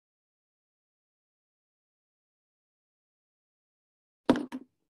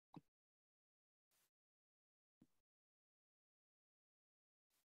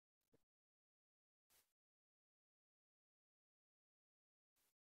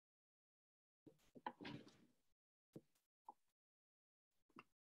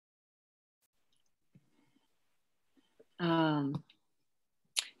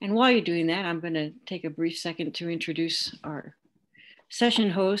And while you're doing that, I'm going to take a brief second to introduce our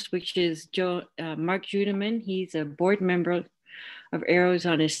session host, which is Mark Judeman. He's a board member of AERO's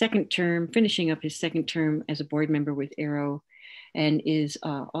on his second term, finishing up his second term as a board member with AERO, and is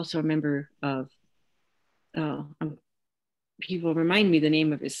also a member of, people remind me the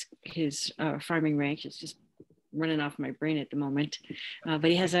name of his farming ranch. It's just running off my brain at the moment, but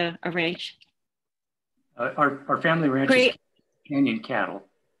he has a ranch. Our family ranch is Canyon Cattle.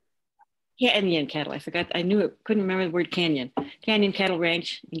 Canyon Cattle. I forgot. I knew it. Couldn't remember the word canyon. Canyon Cattle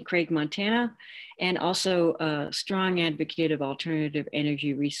Ranch in Craig, Montana, and also a strong advocate of alternative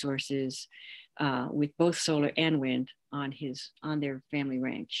energy resources with both solar and wind on their family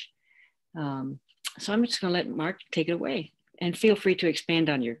ranch. So I'm just going to let Mark take it away, and feel free to expand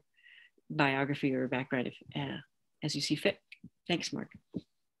on your biography or background as you see fit. Thanks, Mark.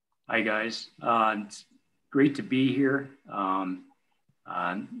 Hi, guys. It's great to be here.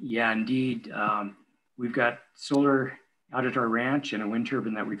 Yeah, indeed. We've got solar out at our ranch and a wind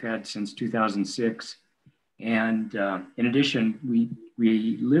turbine that we've had since 2006. And in addition,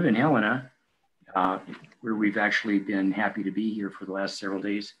 we live in Helena, where we've actually been happy to be here for the last several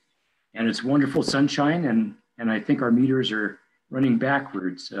days. And it's wonderful sunshine, and I think our meters are running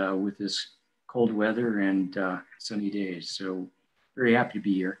backwards with this cold weather and sunny days. So very happy to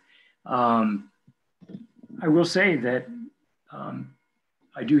be here. I will say that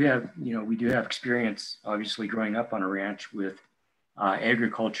we do have experience, obviously, growing up on a ranch with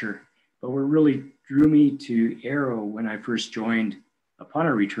agriculture, but what really drew me to AERO when I first joined upon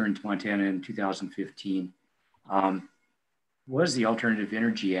our return to Montana in 2015 was the alternative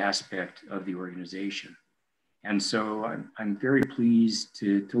energy aspect of the organization. And so I'm very pleased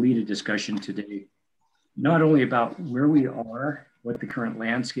to lead a discussion today, not only about where we are, what the current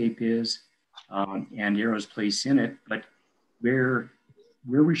landscape is, and AERO's place in it, but where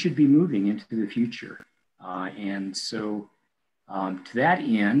we should be moving into the future. And so to that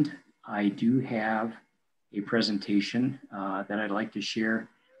end, I do have a presentation that I'd like to share,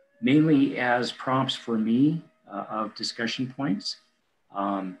 mainly as prompts for me of discussion points.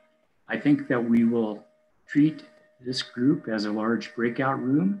 I think that we will treat this group as a large breakout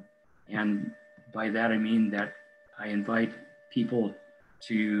room. And by that, I mean that I invite people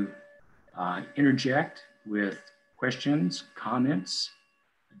to interject with questions, comments,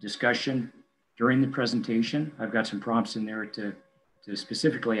 discussion during the presentation. I've got some prompts in there to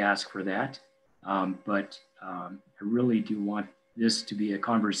specifically ask for that. But I really do want this to be a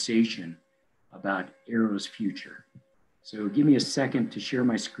conversation about AERO's future. So give me a second to share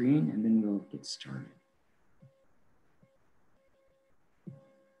my screen and then we'll get started.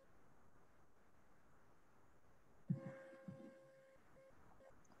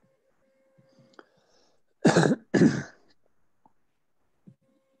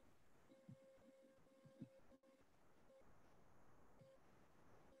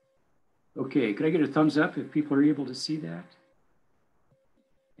 Okay, could I get a thumbs up if people are able to see that?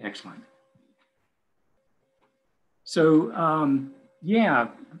 Excellent. So yeah,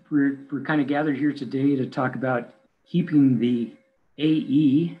 we're kind of gathered here today to talk about keeping the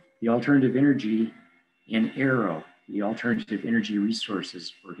AE, the alternative energy, in AERO, the Alternative Energy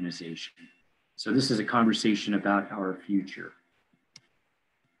Resources Organization. So this is a conversation about our future.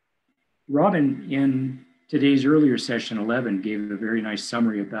 Robin, in today's earlier session 11, gave a very nice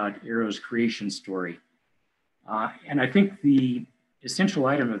summary about AERO's creation story. And I think the essential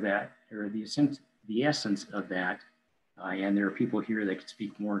item of that, or the essence of that, and there are people here that could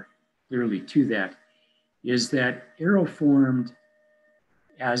speak more clearly to that, is that AERO formed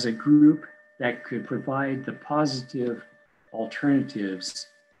as a group that could provide the positive alternatives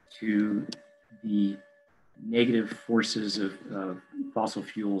to the negative forces of fossil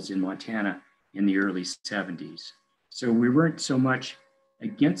fuels in Montana in the early 70s. So we weren't so much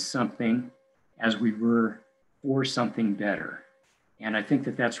against something as we were for something better. And I think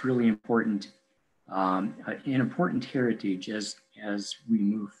that that's really important, an important heritage as we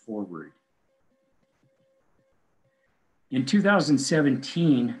move forward. In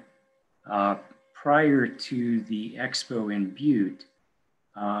 2017, prior to the expo in Butte,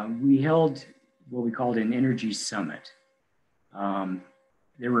 we held what we called an energy summit.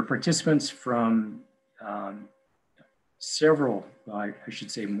 There were participants from several, I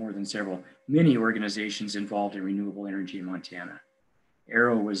should say more than several, many organizations involved in renewable energy in Montana.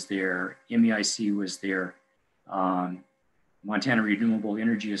 AERO was there, MEIC was there, Montana Renewable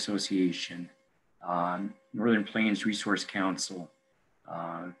Energy Association, Northern Plains Resource Council,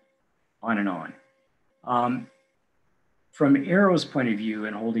 on and on. From AERO's point of view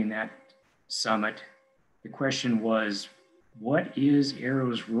in holding that summit, the question was, what is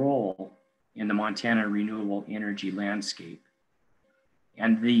AERO's role in the Montana renewable energy landscape?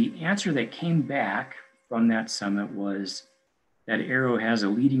 And the answer that came back from that summit was that AERO has a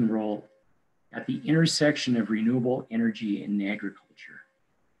leading role at the intersection of renewable energy and agriculture.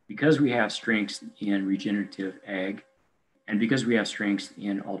 Because we have strengths in regenerative ag, and because we have strengths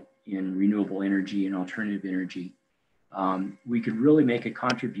in renewable energy and alternative energy, we could really make a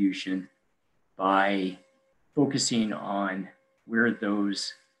contribution by focusing on where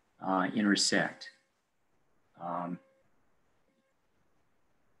those intersect.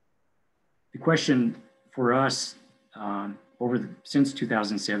 The question for us since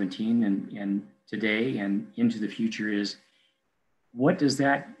 2017 and today and into the future is, what does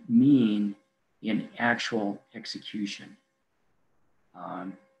that mean in actual execution?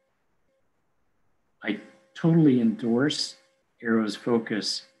 I totally endorse AERO's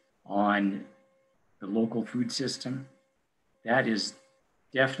focus on the local food system. That is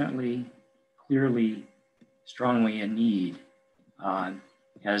definitely, clearly, strongly in need,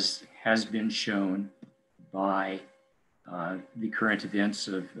 as has been shown by the current events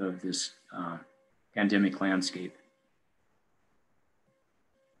of this pandemic landscape.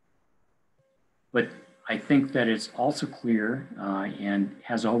 But I think that it's also clear and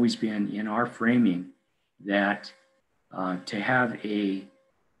has always been in our framing that to have a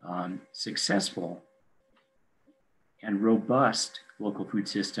successful and robust local food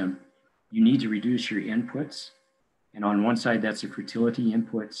system, you need to reduce your inputs. And on one side, that's the fertility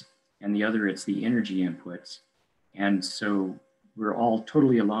inputs, and the other, it's the energy inputs. And so we're all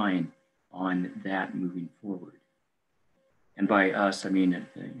totally aligned on that moving forward. And by us, I mean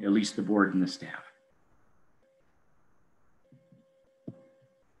at least the board and the staff.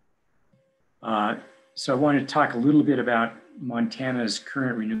 So I want to talk a little bit about Montana's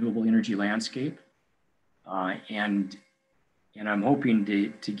current renewable energy landscape. And I'm hoping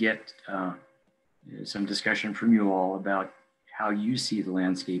to get some discussion from you all about how you see the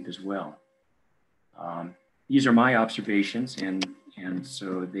landscape as well. These are my observations, and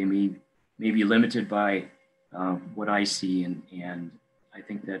so they may be limited by what I see, and I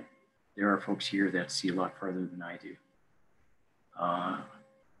think that there are folks here that see a lot farther than I do.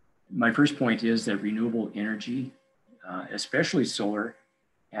 My first point is that renewable energy, especially solar,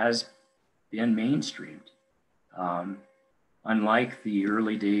 has been mainstreamed. Unlike the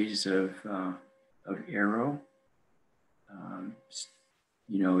early days of AERO,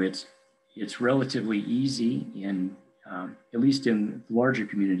 it's relatively easy in, at least in larger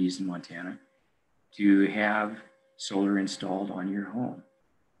communities in Montana, to have solar installed on your home.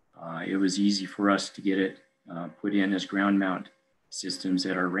 It was easy for us to get it put in as ground mount systems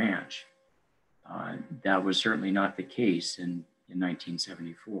at our ranch. That was certainly not the case in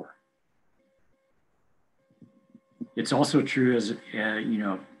 1974. It's also true as,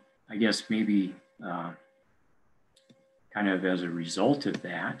 I guess maybe kind of as a result of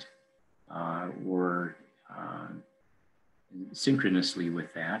that, or synchronously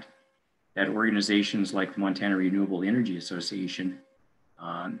with that, that organizations like the Montana Renewable Energy Association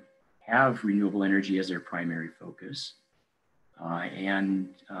have renewable energy as their primary focus.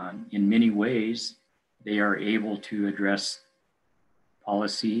 And in many ways, they are able to address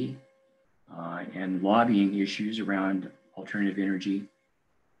policy and lobbying issues around alternative energy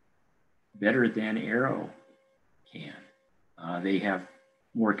better than AERO can. They have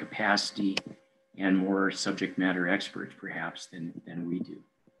more capacity and more subject matter experts, perhaps, than we do.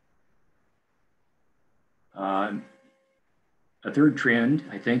 A third trend,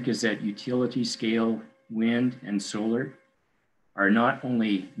 I think, is that utility scale wind and solar are not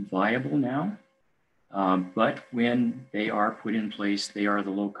only viable now, but when they are put in place, they are the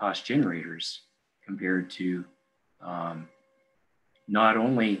low-cost generators compared to not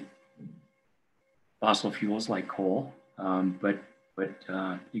only fossil fuels like coal, but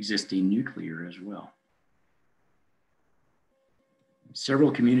existing nuclear as well.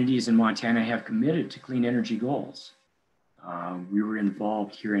 Several communities in Montana have committed to clean energy goals. We were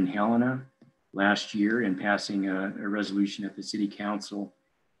involved here in Helena last year in passing a resolution at the City Council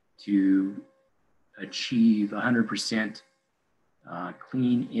to achieve 100%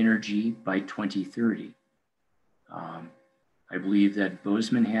 clean energy by 2030. I believe that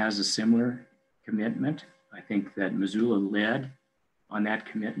Bozeman has a similar commitment. I think that Missoula led on that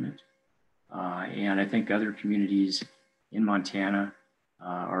commitment. And I think other communities in Montana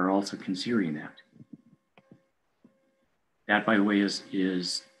are also considering that. That, by the way,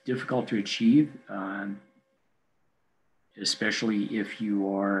 is difficult to achieve, especially if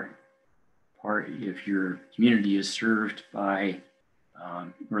your community is served by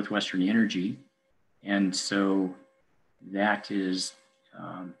Northwestern Energy. And so that is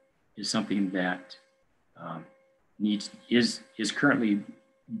something that is currently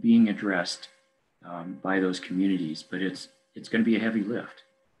being addressed by those communities, but it's going to be a heavy lift.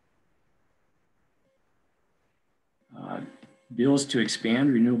 Bills to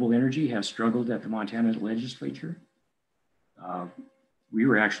expand renewable energy have struggled at the Montana legislature. We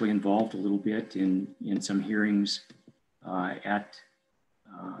were actually involved a little bit in some hearings at,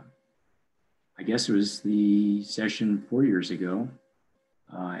 I guess it was the session 4 years ago,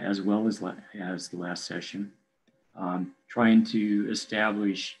 as well as the last session, trying to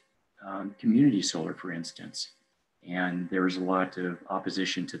establish community solar, for instance. And there was a lot of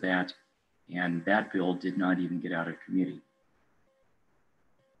opposition to that, and that bill did not even get out of committee.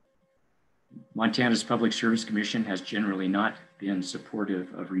 Montana's Public Service Commission has generally not been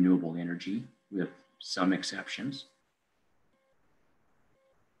supportive of renewable energy, with some exceptions.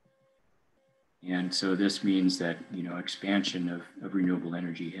 And so this means that, you know, expansion of renewable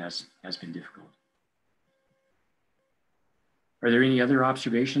energy has been difficult. Are there any other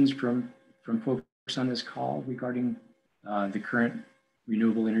observations from folks on this call regarding the current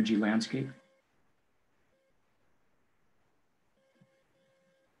renewable energy landscape?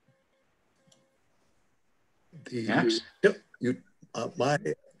 My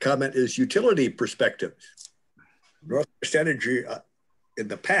comment is utility perspective. Northwest Energy in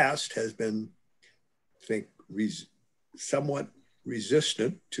the past has been, I think, somewhat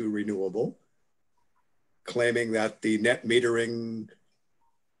resistant to renewable, claiming that the net metered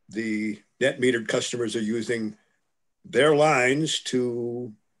customers are using their lines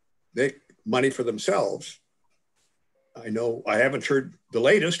to make money for themselves. I know I haven't heard the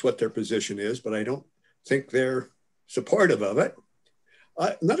latest what their position is, but I don't think they're supportive of it.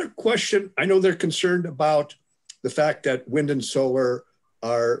 Another question, I know they're concerned about the fact that wind and solar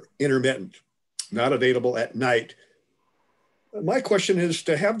are intermittent, not available at night. My question is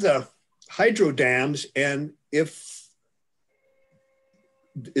to have the hydro dams, and is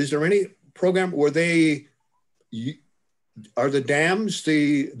there any program where are the dams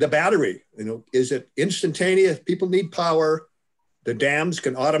the battery? You know, is it instantaneous? People need power. The dams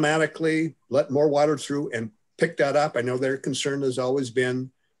can automatically let more water through and pick that up. I know their concern has always been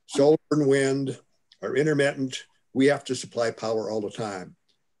solar and wind are intermittent. We have to supply power all the time.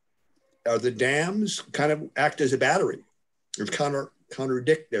 Are the dams kind of act as a battery or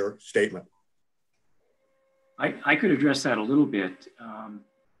contradict their statement? I could address that a little bit.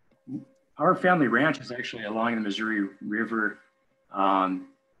 Our family ranch is actually along the Missouri River,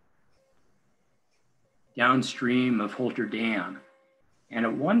 downstream of Holter Dam. And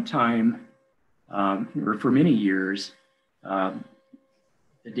at one time, or for many years, the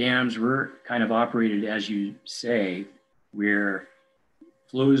dams were kind of operated, as you say, where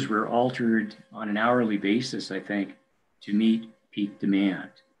flows were altered on an hourly basis, I think, to meet peak demand.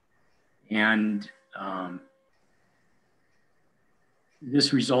 And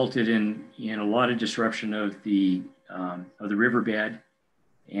this resulted in a lot of disruption of the riverbed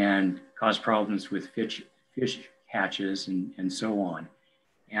and caused problems with fish hatches and so on.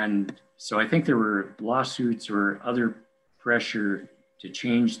 And so I think there were lawsuits or other pressure to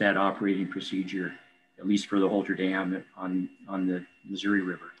change that operating procedure, at least for the Holter Dam on the Missouri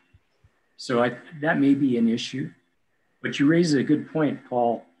River. So that may be an issue. But you raise a good point,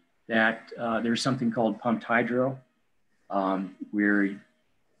 Paul, that there's something called pumped hydro, where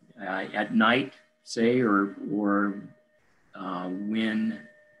at night, say, or when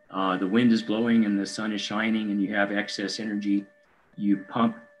the wind is blowing and the sun is shining and you have excess energy, you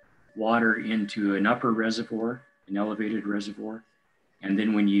pump water into an upper reservoir, an elevated reservoir. And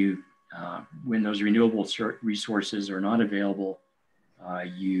then when those renewable resources are not available,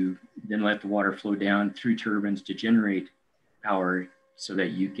 you then let the water flow down through turbines to generate power so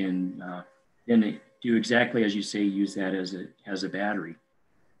that you can then do exactly as you say, use that as a battery.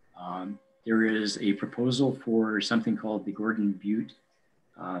 There is a proposal for something called the Gordon Butte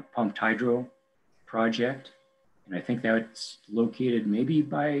pumped hydro project. And I think that's located maybe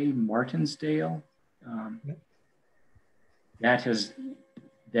by Martinsdale. That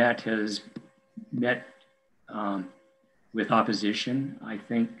has met with opposition, I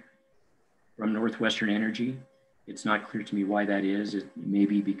think, from Northwestern Energy. It's not clear to me why that is. It may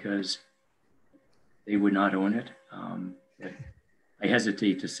be because they would not own it. But I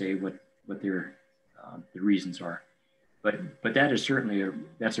hesitate to say what their the reasons are. But that is certainly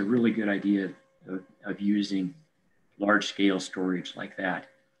that's a really good idea of using large scale storage like that.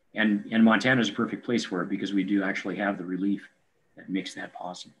 And Montana is a perfect place for it because we do actually have the relief that makes that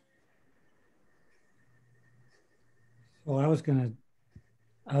possible. Well, I was gonna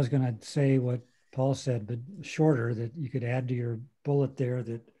say what Paul said, but shorter, that you could add to your bullet there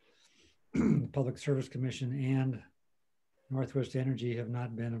that the Public Service Commission and Northwest Energy have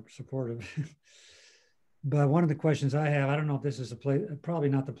not been supportive. But one of the questions I have, I don't know if this is a place, probably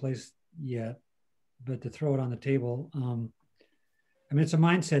not the place yet, but to throw it on the table. I mean, it's a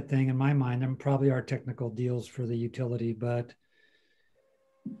mindset thing in my mind. There probably are technical deals for the utility, but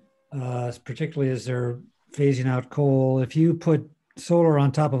particularly as they're phasing out coal, if you put solar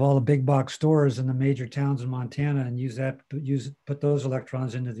on top of all the big box stores in the major towns in Montana and put those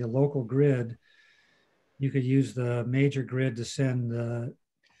electrons into the local grid, you could use the major grid to send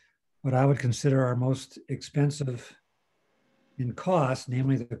what I would consider our most expensive in cost,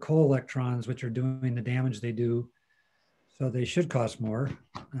 namely the coal electrons, which are doing the damage they do. So they should cost more,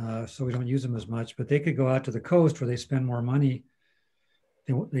 so we don't use them as much, but they could go out to the coast where they spend more money.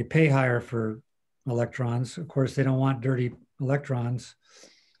 They pay higher for electrons. Of course, they don't want dirty electrons,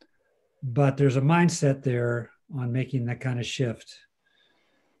 but there's a mindset there on making that kind of shift.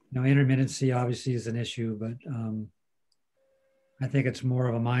 You know, intermittency obviously is an issue, but I think it's more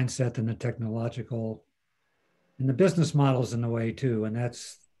of a mindset than the technological, and the business model's in the way too. And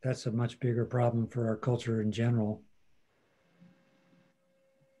that's a much bigger problem for our culture in general.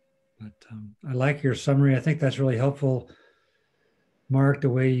 But I like your summary. I think that's really helpful, Mark, the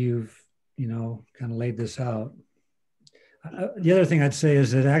way you've, kind of laid this out. The other thing I'd say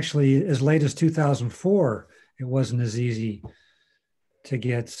is that actually as late as 2004, it wasn't as easy to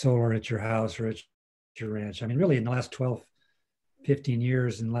get solar at your house or at your ranch. I mean, really in the last 12, 15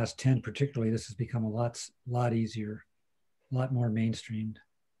 years, and the last 10 particularly, this has become a lot easier, a lot more mainstreamed.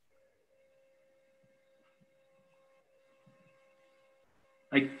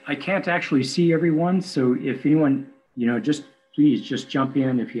 I can't actually see everyone, so if anyone, please just jump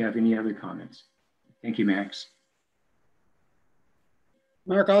in if you have any other comments. Thank you, Max.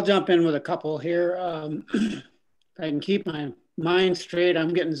 Mark, I'll jump in with a couple here. If I can keep my mind straight,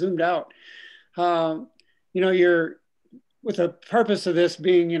 I'm getting zoomed out. You're, with the purpose of this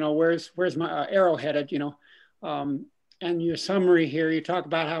being, where's my AERO headed, and your summary here, you talk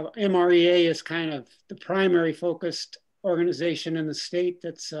about how MREA is kind of the primary focused organization in the state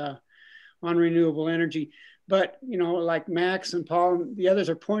that's on renewable energy. But, like Max and Paul and the others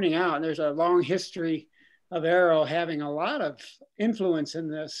are pointing out, there's a long history of AERO having a lot of influence in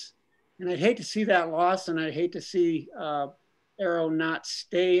this. And I'd hate to see that lost, and I'd hate to see AERO not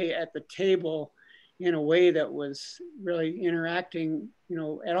stay at the table in a way that was really interacting,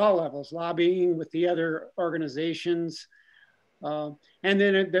 at all levels, lobbying with the other organizations. And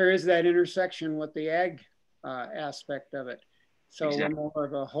then there is that intersection with the ag aspect of it. So exactly. More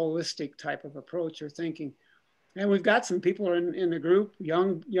of a holistic type of approach or thinking. And we've got some people in the group,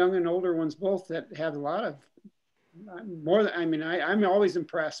 young and older ones both, that have a lot of I'm always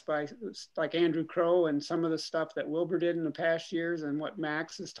impressed by like Andrew Crow and some of the stuff that Wilbur did in the past years, and what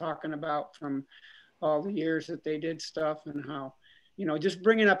Max is talking about from all the years that they did stuff, and how, just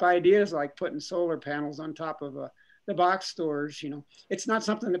bringing up ideas like putting solar panels on top of the box stores. It's not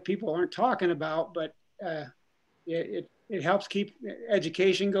something that people aren't talking about, but it helps keep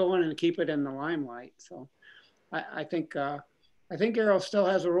education going and keep it in the limelight. So I think AERO still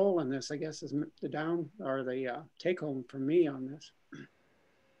has a role in this, I guess, is the down or the take home from me on this.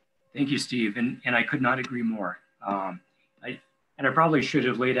 Thank you, Steve. And I could not agree more. I probably should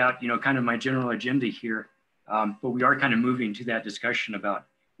have laid out, kind of my general agenda here, but we are kind of moving to that discussion about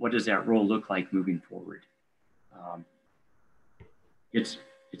what does that role look like moving forward. It's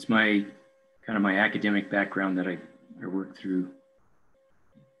my kind of my academic background that I work through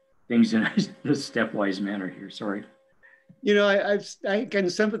things in a stepwise manner here. Sorry. I can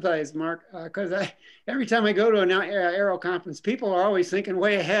sympathize, Mark, because every time I go to an AERO conference, people are always thinking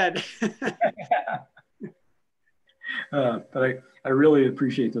way ahead. But I really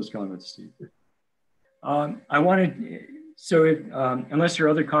appreciate those comments, Steve. I wanted, unless there are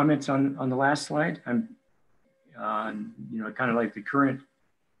other comments on the last slide, I'm, kind of like the current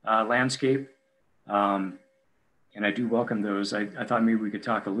landscape, and I do welcome those. I thought maybe we could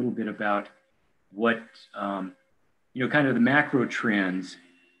talk a little bit about what, kind of the macro trends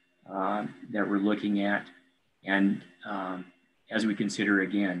that we're looking at, and as we consider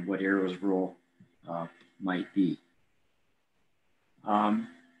again what AERO's role might be.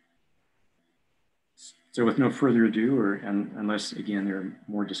 So with no further ado, unless again there are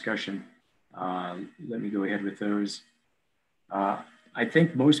more discussion, let me go ahead with those. I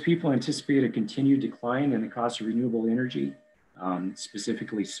think most people anticipate a continued decline in the cost of renewable energy,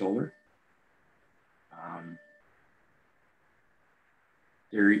 specifically solar.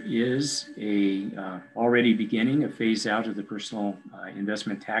 There is already beginning a phase out of the personal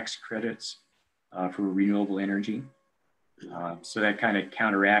investment tax credits for renewable energy. So that kind of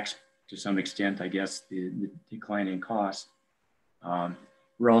counteracts to some extent, I guess, the decline in cost.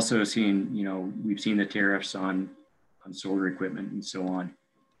 We're also seeing, we've seen the tariffs on solar equipment and so on,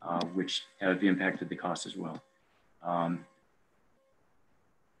 which have impacted the cost as well.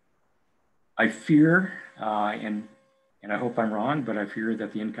 I fear, and I hope I'm wrong, but I fear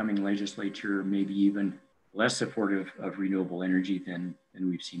that the incoming legislature may be even less supportive of renewable energy than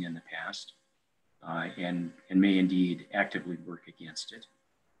we've seen in the past, and may indeed actively work against it.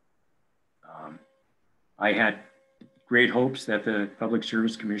 I had great hopes that the Public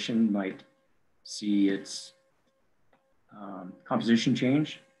Service Commission might see its composition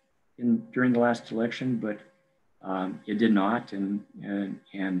change during the last election, but it did not, and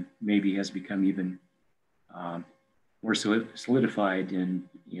maybe has become even more solidified in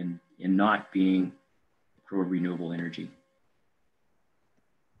not being pro-renewable energy.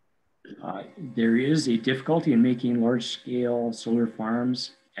 There is a difficulty in making large-scale solar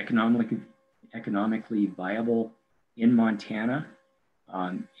farms economically viable in Montana.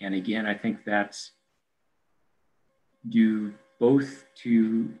 And again, I think that's due both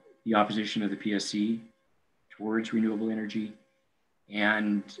to the opposition of the PSC towards renewable energy,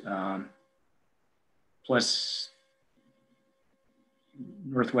 and plus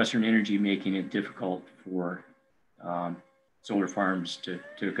Northwestern Energy making it difficult for solar farms to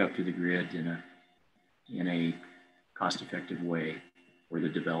hook up to the grid in a cost-effective way for the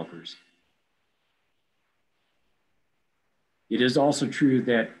developers. It is also true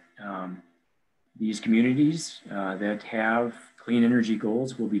that these communities that have clean energy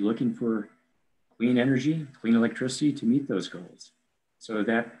goals will be looking for clean energy, clean electricity to meet those goals. So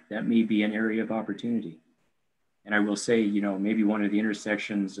that may be an area of opportunity. And I will say, maybe one of the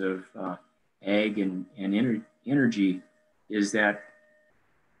intersections of ag and energy is that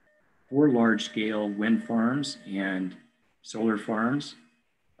for large-scale wind farms and solar farms,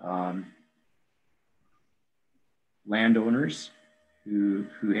 landowners who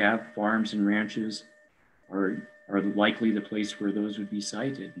have farms and ranches are likely the place where those would be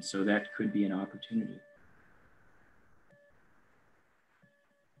sited. And so that could be an opportunity.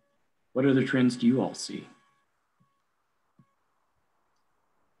 What other trends do you all see?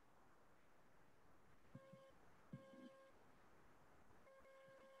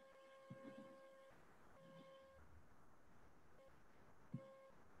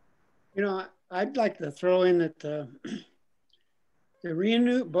 I'd like to throw in that the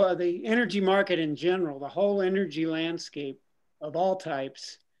energy market in general, the whole energy landscape of all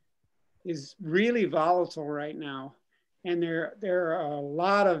types, is really volatile right now. And there are a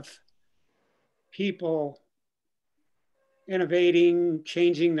lot of people innovating,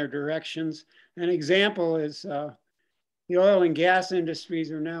 changing their directions. An example is the oil and gas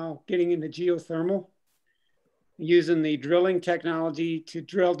industries are now getting into geothermal, using the drilling technology to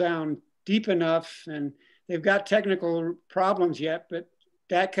drill down deep enough. And they've got technical problems yet, but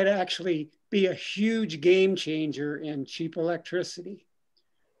that could actually be a huge game changer in cheap electricity.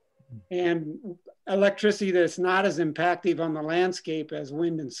 And electricity that's not as impactful on the landscape as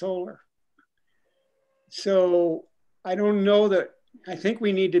wind and solar. So I don't know that, I think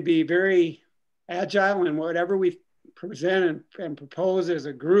we need to be very agile in whatever we present and propose as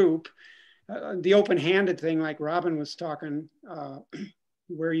a group. The open-handed thing, like Robin was talking,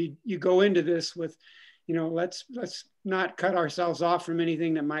 where you go into this with, let's not cut ourselves off from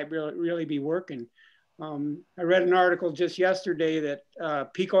anything that might really be working. I read an article just yesterday that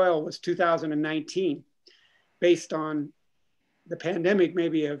peak oil was 2019, based on the pandemic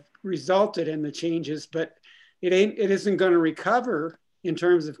maybe have resulted in the changes, but it isn't going to recover in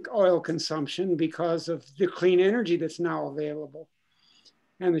terms of oil consumption because of the clean energy that's now available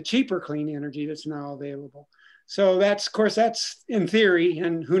and the cheaper clean energy that's now available. So that's, of course, that's in theory,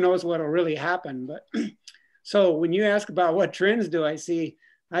 and who knows what'll really happen. But so when you ask about what trends do I see,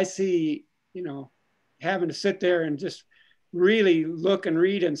 having to sit there and just really look and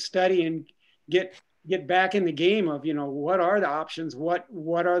read and study and get back in the game of, what are the options? What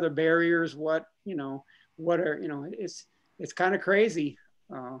are the barriers? It's kind of crazy.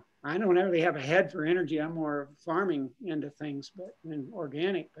 I don't really have a head for energy. I'm more farming into things, and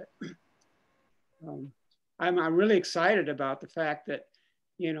organic, but I'm really excited about the fact that,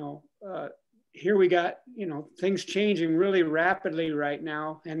 here we got, things changing really rapidly right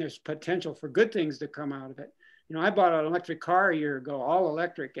now, and there's potential for good things to come out of it. I bought an electric car a year ago, all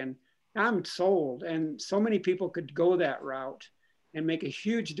electric, and I'm sold. And so many people could go that route and make a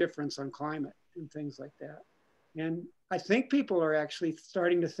huge difference on climate and things like that. And I think people are actually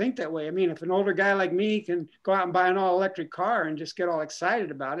starting to think that way. I mean, if an older guy like me can go out and buy an all electric car and just get all excited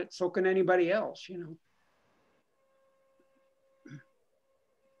about it, so can anybody else, you know.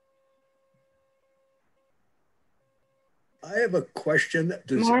 I have a question.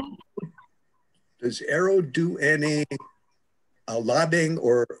 Does AERO do any lobbying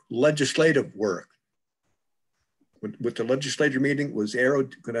or legislative work? With the legislature meeting, was AERO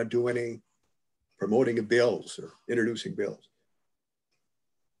going to do any promoting of bills or introducing bills?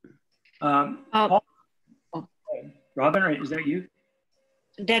 Paul, Robin, is that you?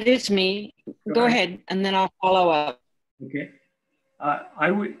 That is me. Go ahead, and then I'll follow up. Okay. I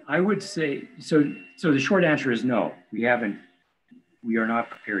would say, so the short answer is no, we are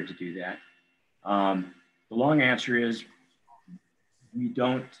not prepared to do that. The long answer is we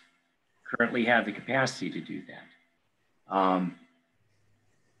don't currently have the capacity to do that.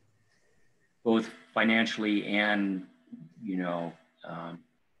 Both financially and, you know,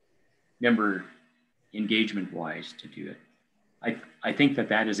 member engagement wise to do it. I think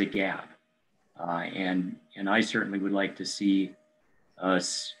that is a gap. And I certainly would like to see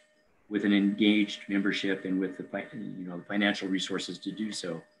us with an engaged membership and with the, you know, the financial resources to do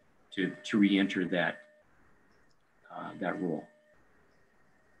so, to re-enter that role.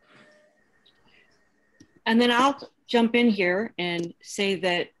 And then I'll jump in here and say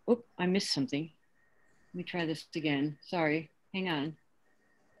that, oh, I missed something. Let me try this again. Sorry, hang on.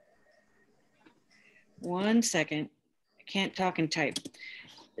 1 second. I can't talk and type.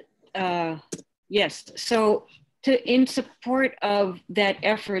 Yes, so in support of that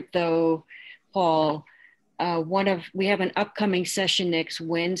effort though, Paul, we have an upcoming session next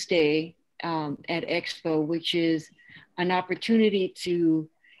Wednesday at Expo, which is an opportunity to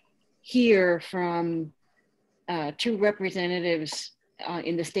hear from 2 representatives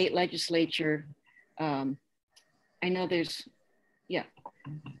in the state legislature. I know there's, yeah.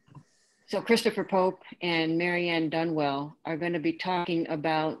 So Christopher Pope and Marianne Dunwell are going to be talking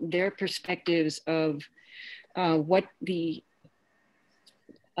about their perspectives of what the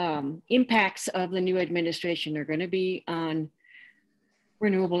impacts of the new administration are going to be on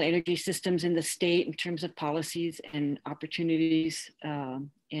renewable energy systems in the state in terms of policies and opportunities, and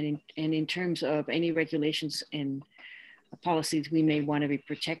in terms of any regulations and policies we may want to be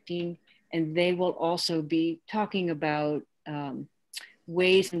protecting. And they will also be talking about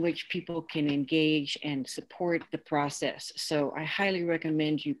ways in which people can engage and support the process. So I highly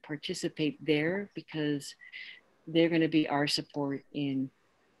recommend you participate there, because they're going to be our support in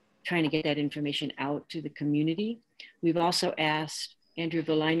trying to get that information out to the community. We've also asked Andrew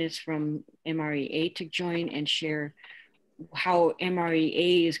Velinas from MREA to join and share how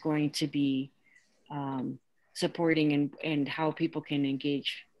MREA is going to be supporting and how people can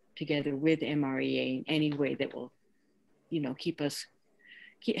engage together with MREA in any way that will, you know,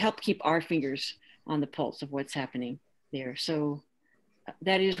 help keep our fingers on the pulse of what's happening there. So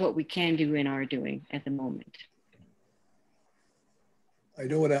that is what we can do and are doing at the moment. I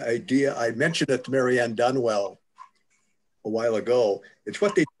know an idea, I mentioned it to Marianne Dunwell a while ago. It's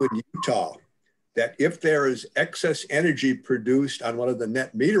what they do in Utah, that if there is excess energy produced on one of the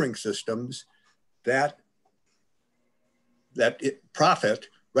net metering systems, that profit,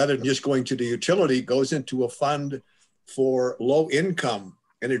 rather than just going to the utility, goes into a fund for low income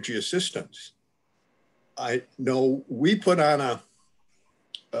energy assistance. I know we put on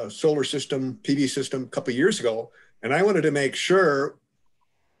a solar system, PV system a couple of years ago, and I wanted to make sure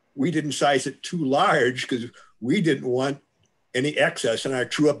we didn't size it too large because we didn't want any excess, and our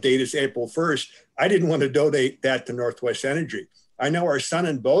true up date is April 1st. I didn't want to donate that to Northwest Energy. I know our son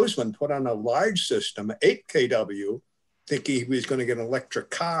in Bozeman put on a large system, 8 kW, thinking he was going to get an electric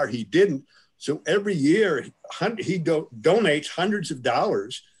car. He didn't. So every year he donates hundreds of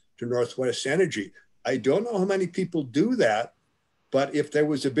dollars to Northwest Energy. I don't know how many people do that, but if there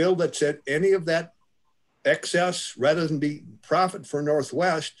was a bill that said any of that excess, rather than be profit for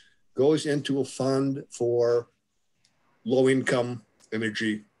Northwest, goes into a fund for low-income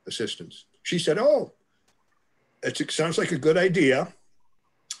energy assistance. She said, oh, it sounds like a good idea.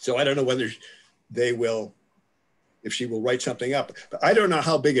 So I don't know whether they will, if she will write something up. But I don't know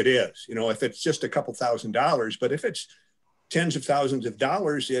how big it is, you know, if it's just a couple $1,000s, but if it's tens of thousands of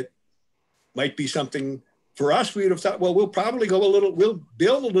dollars, it might be something for us. We would have thought, well, we'll probably we'll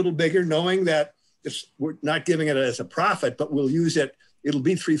build a little bigger, knowing that we're not giving it as a profit, but we'll use it. It'll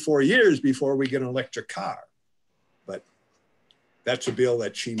be 3-4 years before we get an electric car. But that's a bill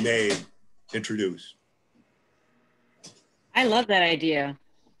that she may introduce. I love that idea.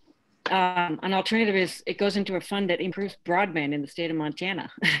 An alternative is it goes into a fund that improves broadband in the state of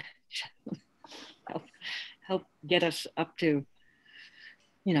Montana. help get us up to,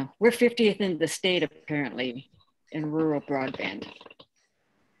 you know, we're 50th in the state apparently in rural broadband.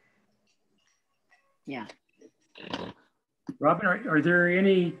 Yeah. Robin, are there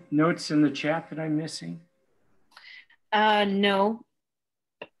any notes in the chat that I'm missing? No.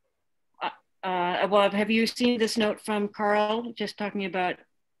 Well, have you seen this note from Carl just talking about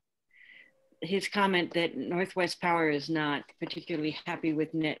his comment that Northwest Power is not particularly happy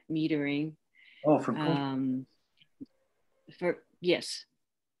with net metering? Oh, from yes.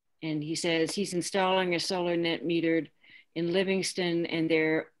 And he says he's installing a solar net metered in Livingston, and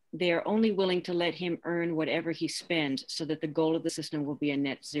they are only willing to let him earn whatever he spends so that the goal of the system will be a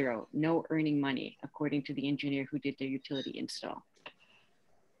net zero, no earning money, according to the engineer who did the utility install.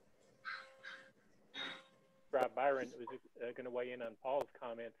 Rob Byron was going to weigh in on Paul's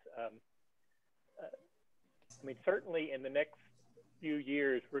comments. I mean, certainly in the next few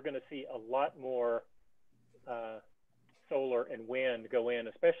years, we're going to see a lot more solar and wind go in,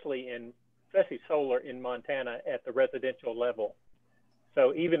 especially solar in Montana at the residential level.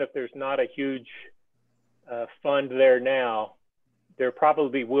 So even if there's not a huge fund there now, there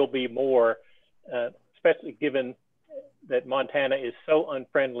probably will be more, especially given that Montana is so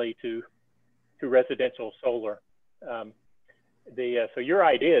unfriendly to residential solar. So your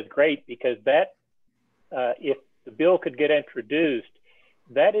idea is great, because that, if the bill could get introduced,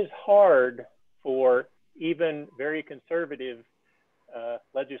 that is hard for even very conservative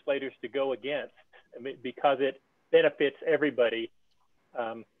legislators to go against, I mean, because it benefits everybody.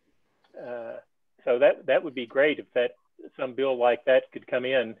 So that would be great if some bill like that could come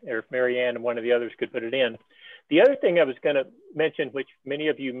in, or if Mary Ann and one of the others could put it in. The other thing I was going to mention, which many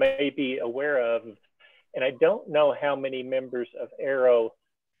of you may be aware of, and I don't know how many members of AERO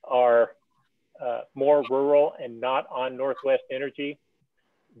are more rural and not on Northwest Energy,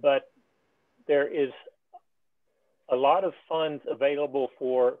 but there is a lot of funds available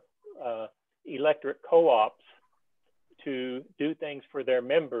for electric co-ops to do things for their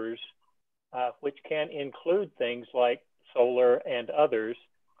members, which can include things like solar and others,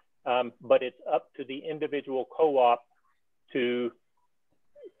 but it's up to the individual co-op to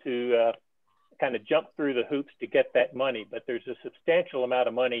kind of jump through the hoops to get that money. But there's a substantial amount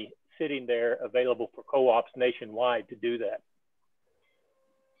of money sitting there available for co-ops nationwide to do that.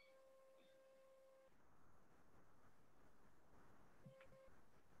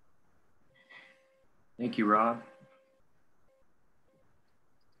 Thank you, Rob.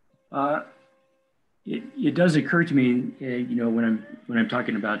 It does occur to me, you know, when I'm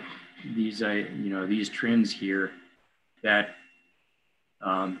talking about these, you know, these trends here, that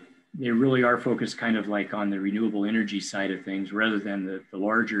they really are focused kind of like on the renewable energy side of things, rather than the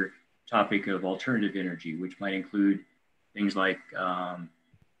larger topic of alternative energy, which might include things like,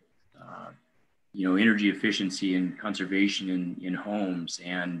 you know, energy efficiency and conservation in homes,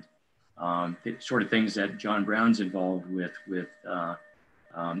 and the sort of things that John Brown's involved with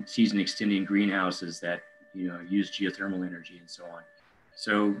season extending greenhouses that, you know, use geothermal energy and so on.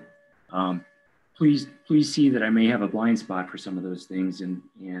 So please see that I may have a blind spot for some of those things, and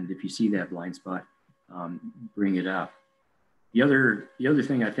if you see that blind spot, bring it up. The other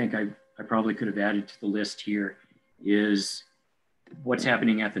thing I think I probably could have added to the list here is what's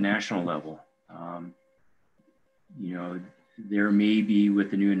happening at the national level. You know, there may be,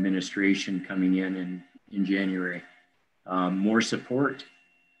 with the new administration coming in January, more support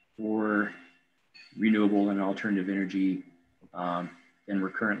for renewable and alternative energy than we're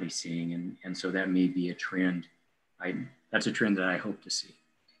currently seeing. And so that may be a trend. That's a trend that I hope to see.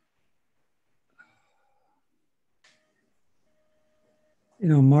 You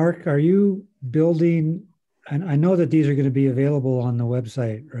know, Mark, are you building, and I know that these are going to be available on the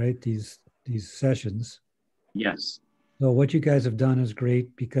website, right? These sessions. Yes. So what you guys have done is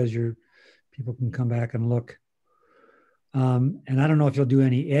great, because people can come back and look. And I don't know if you'll do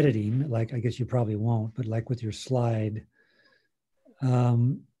any editing, like I guess you probably won't, but like with your slide. But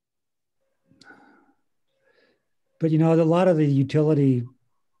you know, a lot of the utility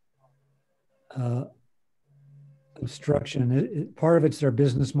obstruction, part of it's their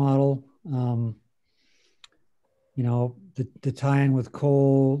business model. You know, the tie-in with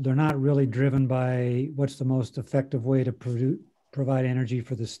coal, they're not really driven by what's the most effective way to provide energy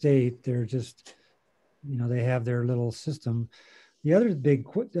for the state. They're just, you know, they have their little system. The other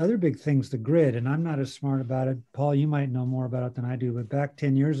big thing's the grid, and I'm not as smart about it. Paul, you might know more about it than I do, but back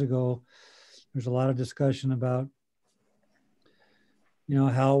 10 years ago, there's a lot of discussion about, you know,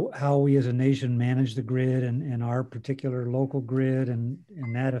 how we as a nation manage the grid and our particular local grid, and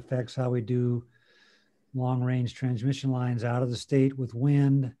that affects how we do long-range transmission lines out of the state with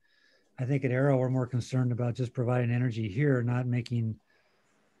wind. I think at AERO, we're more concerned about just providing energy here, not making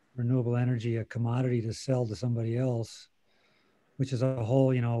renewable energy a commodity to sell to somebody else, which is a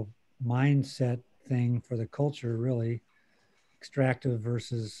whole, mindset thing for the culture, really, extractive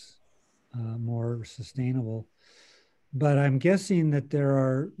versus more sustainable. But I'm guessing that there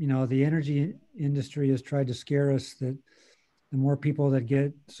are, the energy industry has tried to scare us that the more people that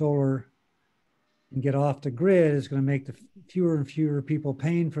get solar and get off the grid is going to make the fewer and fewer people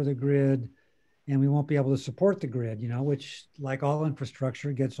paying for the grid, and we won't be able to support the grid, which, like all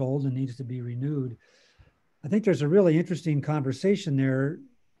infrastructure, gets old and needs to be renewed. I think there's a really interesting conversation there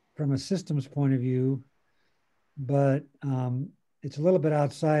from a systems point of view, but it's a little bit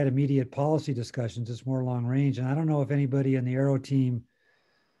outside immediate policy discussions. It's more long range. And I don't know if anybody in the AERO team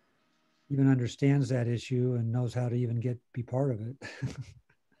even understands that issue and knows how to even be part of it.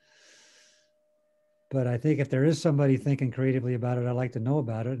 But I think if there is somebody thinking creatively about it, I'd like to know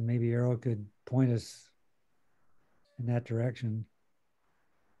about it. And maybe AERO could point us in that direction.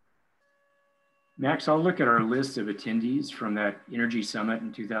 Max, I'll look at our list of attendees from that Energy Summit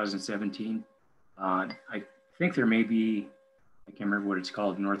in 2017. I think there may be, I can't remember what it's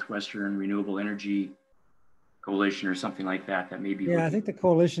called, Northwestern Renewable Energy Coalition or something like that. That may be. Yeah, I think the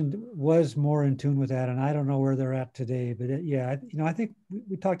coalition was more in tune with that, and I don't know where they're at today. But I think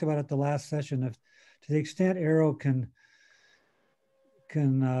we talked about it the last session. Of to the extent AERO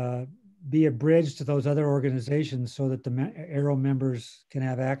can be a bridge to those other organizations, so that the AERO members can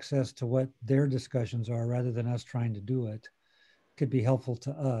have access to what their discussions are, rather than us trying to do it, could be helpful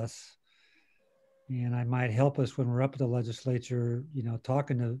to us. And I might help us when we're up at the legislature,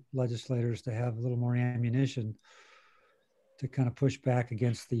 talking to legislators to have a little more ammunition to kind of push back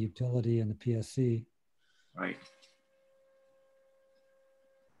against the utility and the PSC. Right.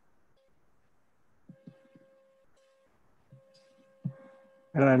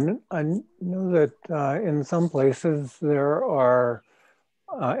 And I know that in some places there are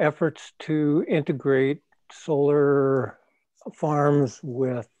efforts to integrate solar farms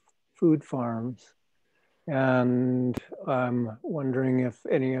with food farms. And I'm wondering if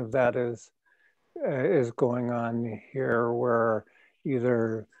any of that is going on here, where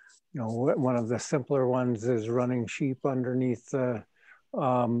either, one of the simpler ones is running sheep underneath the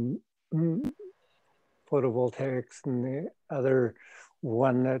photovoltaics, and the other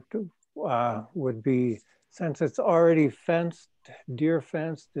one that would be, since it's already fenced, deer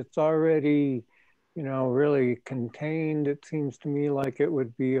fenced, it's already, really contained. It seems to me like it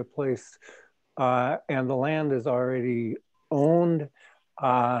would be a place, and the land is already owned,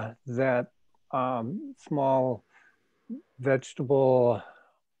 that small vegetable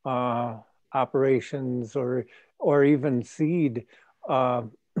operations or even seed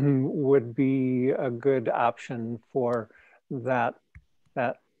would be a good option for that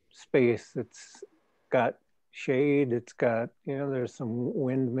space. It's got shade, it's got, there's some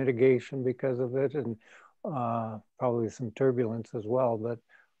wind mitigation because of it, and probably some turbulence as well, but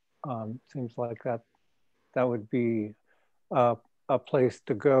seems like that would be a place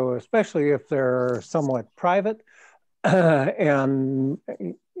to go, especially if they're somewhat private, and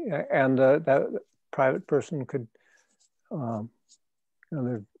that private person could, I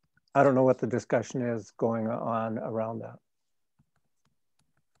don't know what the discussion is going on around that.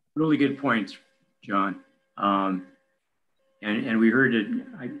 Really good points, John. And we heard it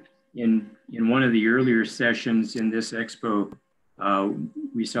in one of the earlier sessions in this expo.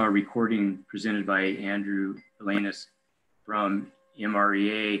 We saw a recording presented by Andrew Elenis from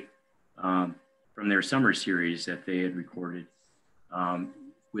MREA from their summer series that they had recorded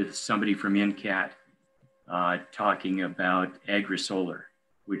with somebody from NCAT talking about agri-solar,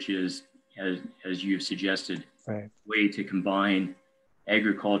 which is, as you've suggested, right, way to combine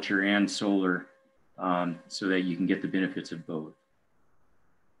agriculture and solar so that you can get the benefits of both.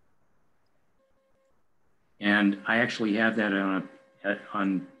 And I actually have that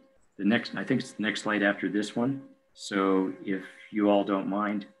on the next, I think it's the next slide after this one. So if you all don't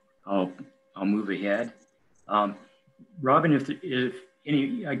mind, I'll move ahead. Robin, if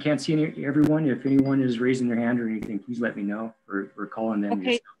any, I can't see everyone. If anyone is raising their hand or anything, please let me know, or calling them.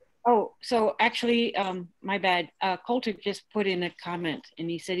 Okay. Oh, so actually, my bad. Coulter just put in a comment, and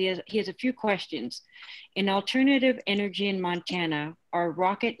he said he has a few questions. In alternative energy in Montana, are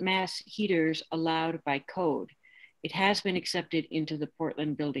rocket mass heaters allowed by code? It has been accepted into the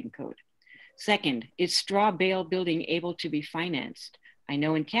Portland Building Code. Second, is straw bale building able to be financed? I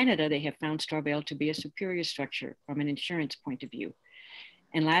know in Canada, they have found straw bale to be a superior structure from an insurance point of view.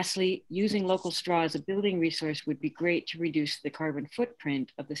 And lastly, using local straw as a building resource would be great to reduce the carbon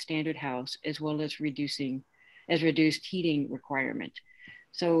footprint of the standard house, as well as reduced heating requirement.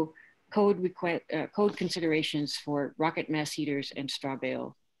 So code considerations for rocket mass heaters and straw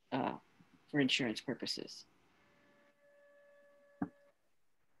bale for insurance purposes.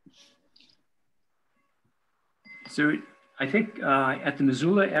 So I think at the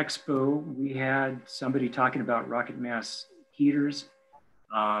Missoula Expo, we had somebody talking about rocket mass heaters.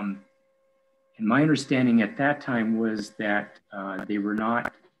 And my understanding at that time was that they were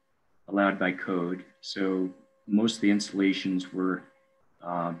not allowed by code. So most of the installations were,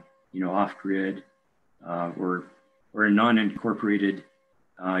 off-grid or in non-incorporated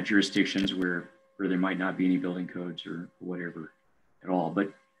jurisdictions where there might not be any building codes or whatever at all.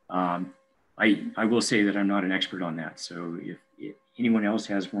 But I will say that I'm not an expert on that. So if anyone else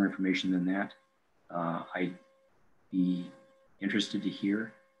has more information than that, I'd be interested to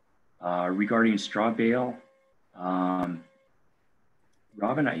hear. Regarding straw bale, Robin,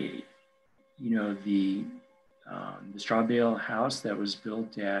 the straw bale house that was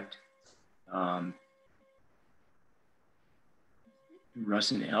built at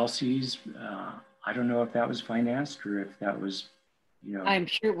Russ and Elsie's, I don't know if that was financed or if that was, I'm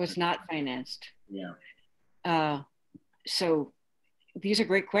sure it was not financed. Yeah. So these are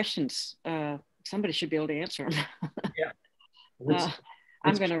great questions. Somebody should be able to answer them. Yeah.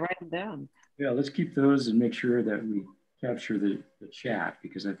 I'm going to write them down. Yeah, let's keep those and make sure that we capture the chat,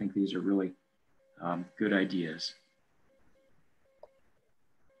 because I think these are really good ideas.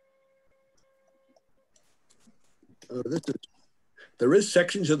 There is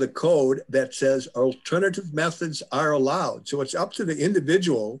sections of the code that says alternative methods are allowed. So it's up to the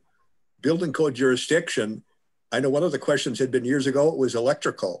individual building code jurisdiction. I know one of the questions had been years ago, it was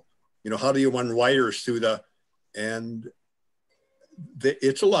electrical. How do you run wires through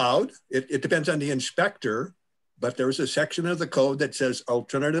it's allowed. It depends on the inspector, but there is a section of the code that says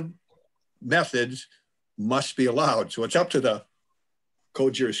alternative methods must be allowed. So it's up to the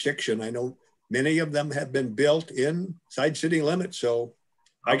code jurisdiction. I know many of them have been built inside city limits. So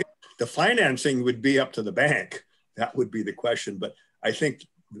I guess the financing would be up to the bank. That would be the question, but I think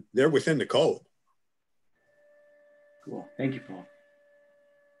they're within the code. Cool, thank you, Paul.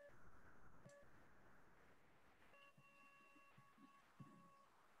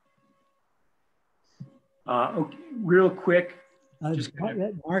 Okay, real quick.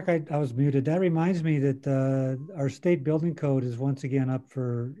 Mark, I was muted. That reminds me that our state building code is once again up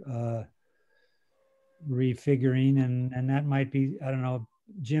for refiguring, and that might be, I don't know,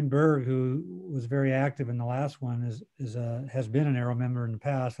 Jim Berg, who was very active in the last one, has been an AERO member in the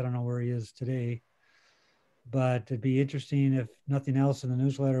past. I don't know where he is today, but it'd be interesting, if nothing else in the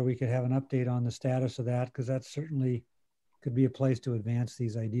newsletter, we could have an update on the status of that, because that certainly could be a place to advance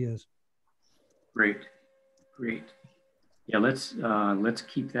these ideas. Great. Yeah, let's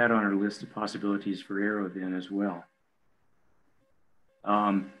keep that on our list of possibilities for AERO then as well.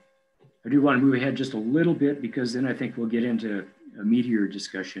 I do want to move ahead just a little bit, because then I think we'll get into a meatier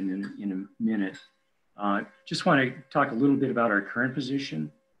discussion in a minute. Just want to talk a little bit about our current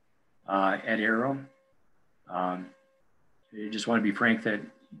position at AERO. I just want to be frank that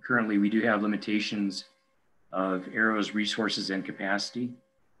currently we do have limitations of AERO's resources and capacity,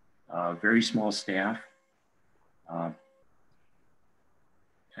 very small staff,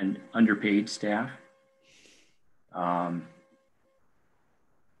 and underpaid staff. Our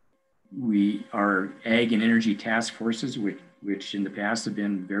ag and energy task forces, which in the past have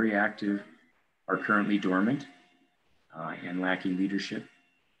been very active, are currently dormant and lacking leadership.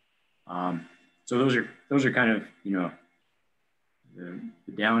 So those are kind of the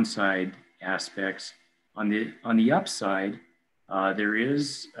downside aspects. On the upside, there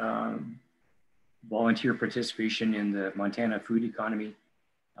is volunteer participation in the Montana food economy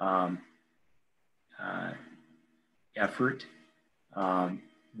effort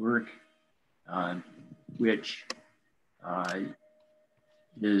work, which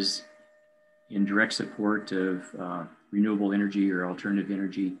is in direct support of renewable energy or alternative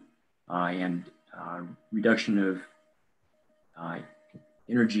energy and reduction of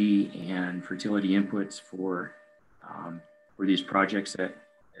energy and fertility inputs for these projects that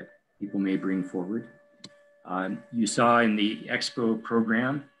people may bring forward. You saw in the Expo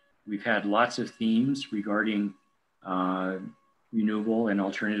program, we've had lots of themes regarding renewable and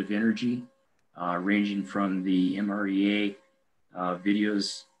alternative energy, ranging from the MREA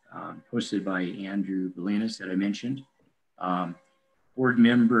videos hosted by Andrew Belinas that I mentioned. Board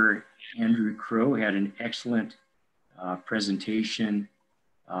member Andrew Crow had an excellent presentation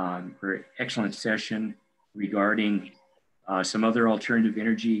or excellent session regarding some other alternative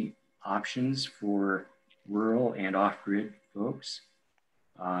energy options for rural and off-grid folks.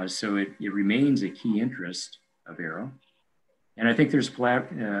 So it remains a key interest of AERO. And I think there's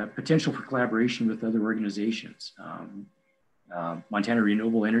potential for collaboration with other organizations. Montana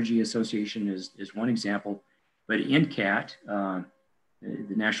Renewable Energy Association is one example, but NCAT,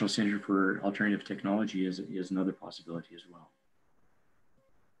 the National Center for Alternative Technology, is another possibility as well.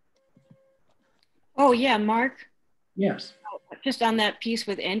 Oh yeah, Mark. Yes. Just on that piece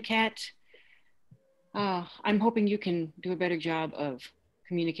with NCAT, I'm hoping you can do a better job of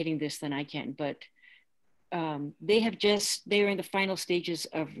communicating this than I can, but they're in the final stages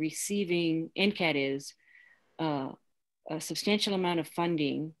of receiving, NCAT is, a substantial amount of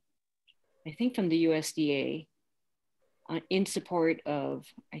funding, I think from the USDA, in support of,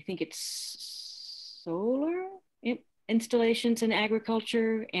 I think it's solar installations in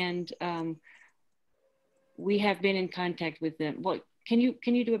agriculture, and we have been in contact with them. Well, can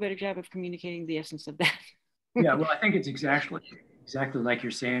you do a better job of communicating the essence of that? Yeah, well, I think it's exactly like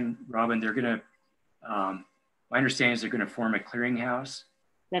you're saying, Robin. They're going to, my understanding is they're going to form a clearinghouse.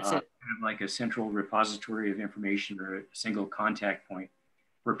 That's it. Kind of like a central repository of information or a single contact point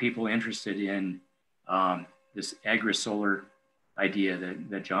for people interested in this agri-solar idea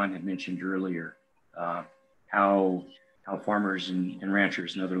that John had mentioned earlier. How farmers and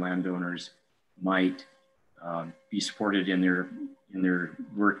ranchers and other landowners might be supported in their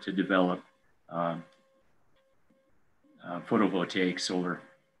work to develop photovoltaic solar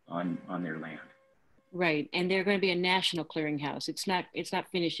on their land. Right, and they're going to be a national clearinghouse. It's not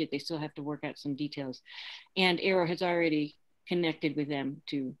finished yet. They still have to work out some details, and AERO has already connected with them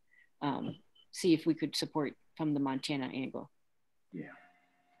to see if we could support from the Montana angle. Yeah,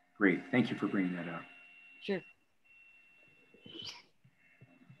 great. Thank you for bringing that up. Sure.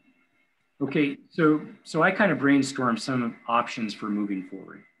 Okay, so I kind of brainstormed some options for moving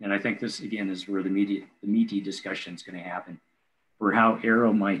forward, and I think this again is where the meaty discussion is going to happen for how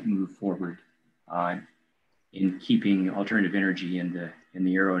AERO might move forward in keeping alternative energy in the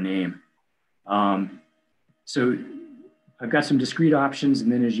AERO name. So I've got some discrete options,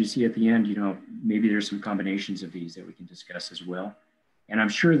 and then as you see at the end, you know, maybe there's some combinations of these that we can discuss as well. And I'm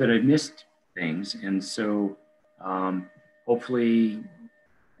sure that I've missed things, and so hopefully,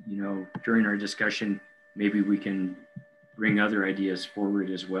 you know, during our discussion, maybe we can bring other ideas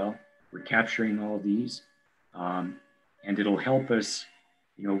forward as well. We're capturing all of these, and it'll help us,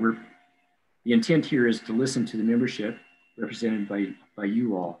 you know, the intent here is to listen to the membership represented by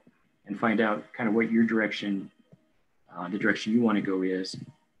you all and find out kind of what your direction, the direction you want to go is,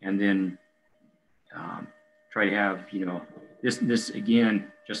 and then try to have, you know, this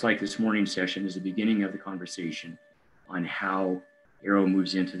again, just like this morning's session, is the beginning of the conversation on how AERO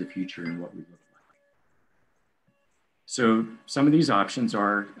moves into the future and what we look like. So some of these options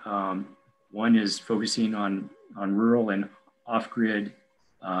are, one is focusing on rural and off-grid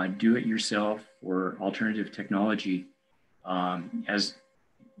do-it-yourself or alternative technology, as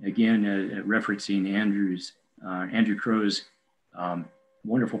again, referencing Andrew Crow's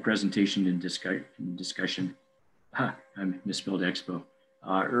wonderful presentation and discussion. I misspelled expo,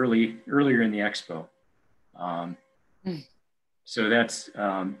 earlier in the expo. So that's,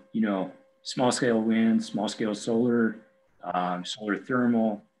 you know, small scale wind, small scale solar, solar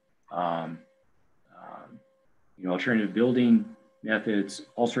thermal, you know, alternative building methods,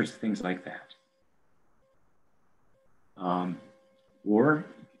 all sorts of things like that. Or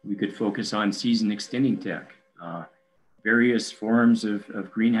we could focus on season extending tech, various forms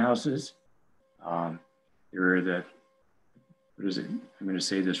of greenhouses. There are what is it? I'm going to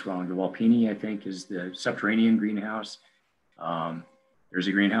say this wrong. The Walpini, I think, is the subterranean greenhouse. There's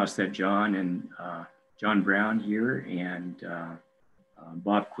a greenhouse that John Brown here and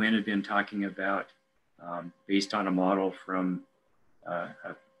Bob Quinn have been talking about, based on a model from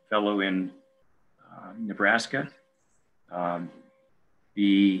a fellow in Nebraska.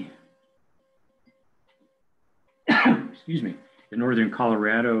 Excuse me, the Northern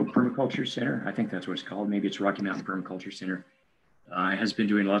Colorado Permaculture Center, I think that's what it's called, maybe it's Rocky Mountain Permaculture Center, has been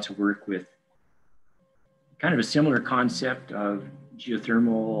doing lots of work with kind of a similar concept of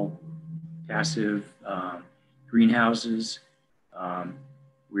geothermal passive greenhouses,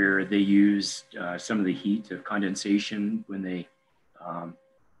 where they use some of the heat of condensation when they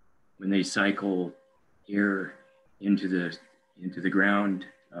cycle air into the ground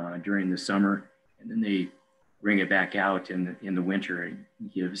during the summer, and then they bring it back out in the winter. It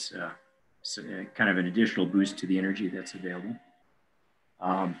gives kind of an additional boost to the energy that's available.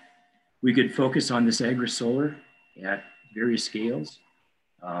 We could focus on this agri-solar at various scales,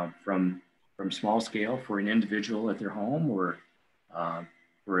 from small scale for an individual at their home, or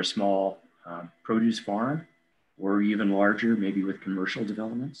for a small produce farm, or even larger, maybe with commercial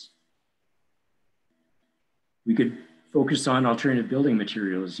developments. We could focus on alternative building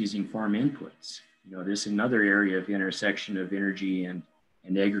materials using farm inputs. This is another area of intersection of energy and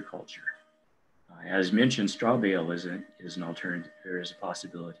agriculture. As mentioned, straw bale is an alternative, there is a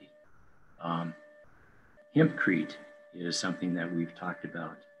possibility. Hempcrete is something that we've talked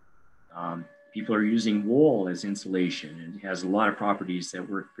about. People are using wool as insulation, and it has a lot of properties that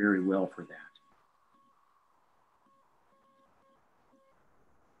work very well for that.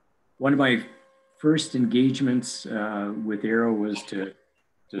 One of my first engagements with AERO was to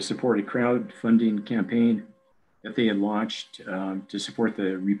support a crowdfunding campaign that they had launched to support the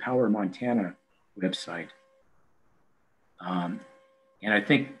Repower Montana website. And I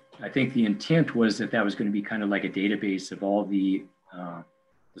think the intent was that was going to be kind of like a database of all the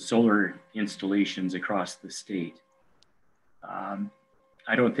solar installations across the state.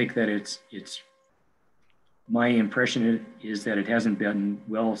 I don't think that it's my impression is that it hasn't been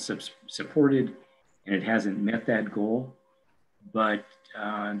well supported and it hasn't met that goal. But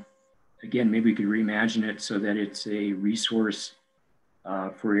again, maybe we could reimagine it so that it's a resource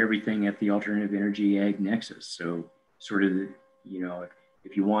for everything at the alternative energy ag nexus. So sort of,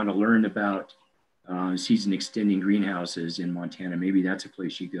 if you want to learn about season extending greenhouses in Montana, maybe that's a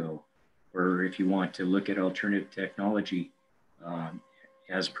place you go. Or if you want to look at alternative technology,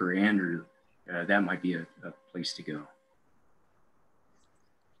 as per Andrew, that might be a place to go.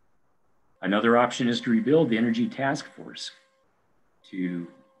 Another option is to rebuild the Energy Task Force to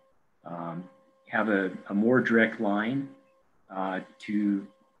have a more direct line to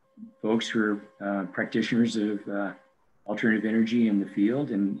folks who are practitioners of alternative energy in the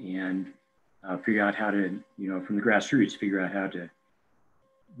field and figure out how to, from the grassroots, figure out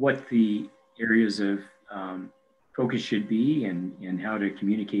what the areas of focus should be and how to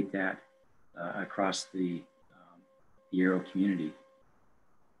communicate that across the AERO community.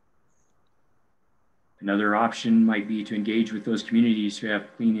 Another option might be to engage with those communities who have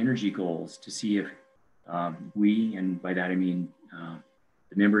clean energy goals to see if we, and by that I mean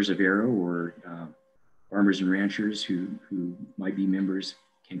the members of AERO or farmers and ranchers who might be members,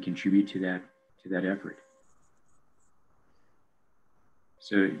 can contribute to that effort.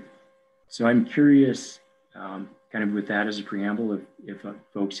 So I'm curious, kind of with that as a preamble, if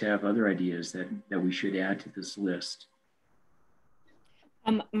folks have other ideas that we should add to this list.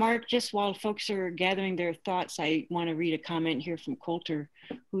 Mark, just while folks are gathering their thoughts, I want to read a comment here from Coulter,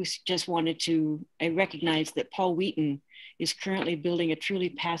 who's just wanted to recognize that Paul Wheaton is currently building a truly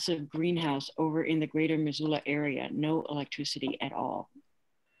passive greenhouse over in the greater Missoula area, no electricity at all.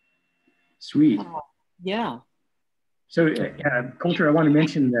 Sweet. Yeah. So Coulter, I want to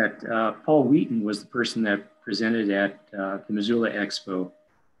mention that Paul Wheaton was the person that presented at the Missoula Expo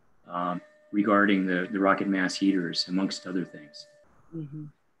regarding the rocket mass heaters, amongst other things. Mm-hmm.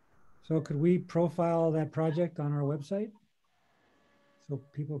 So could we profile that project on our website so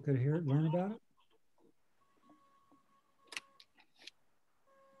people could learn about it?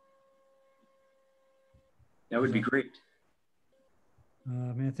 That would be great.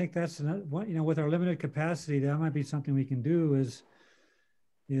 I mean, I think that's one, with our limited capacity, that might be something we can do is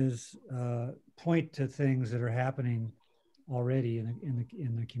point to things that are happening already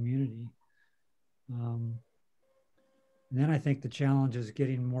in the community. And then I think the challenge is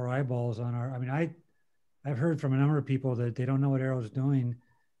getting more eyeballs on I've heard from a number of people that they don't know what AERO is doing,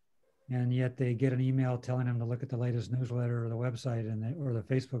 and yet they get an email telling them to look at the latest newsletter or the website or the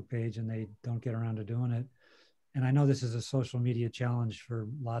Facebook page, and they don't get around to doing it. And I know this is a social media challenge for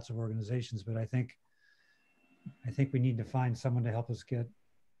lots of organizations, but I think we need to find someone to help us get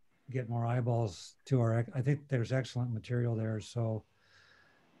more eyeballs to I think there's excellent material there, so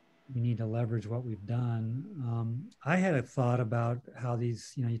we need to leverage what we've done. I had a thought about how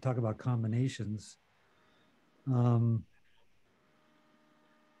these, you talk about combinations.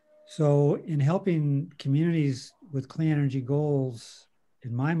 So in helping communities with clean energy goals,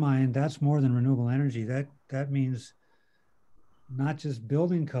 in my mind, that's more than renewable energy. That means not just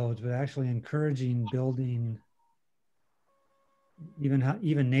building codes, but actually encouraging building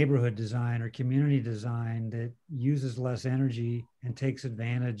even neighborhood design or community design that uses less energy and takes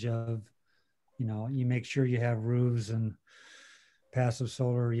advantage of, you make sure you have roofs and passive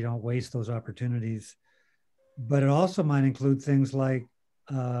solar, you don't waste those opportunities. But it also might include things like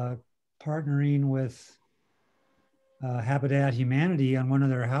partnering with Habitat Humanity on one of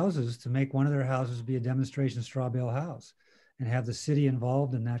their houses to make one of their houses be a demonstration straw bale house, and have the city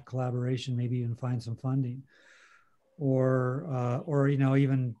involved in that collaboration, maybe even find some funding. Or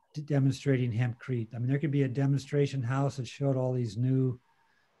even demonstrating hempcrete. I mean, there could be a demonstration house that showed all these new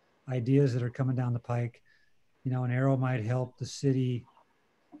ideas that are coming down the pike. And AERO might help the city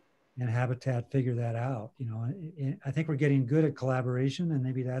and Habitat figure that out. You know, I think we're getting good at collaboration, and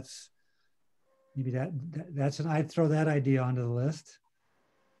maybe that's I'd throw that idea onto the list.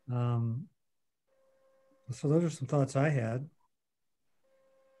 So those are some thoughts I had.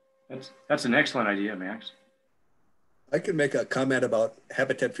 That's an excellent idea, Max. I can make a comment about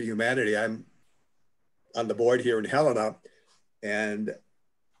Habitat for Humanity. I'm on the board here in Helena, and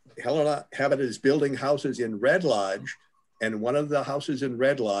Helena Habitat is building houses in Red Lodge, and one of the houses in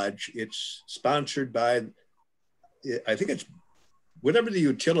Red Lodge, it's sponsored by, I think it's whatever the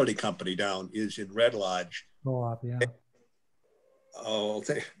utility company down is in Red Lodge. Co-op, yeah. Oh,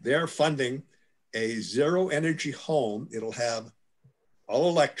 they're funding a zero energy home. It'll have all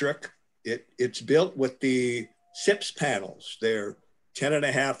electric. It's built with the SIPS panels. They're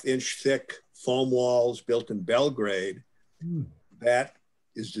 10.5-inch thick foam walls built in Belgrade. That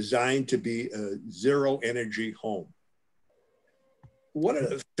is designed to be a zero energy home. What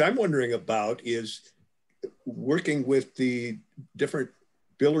I'm wondering about is working with the different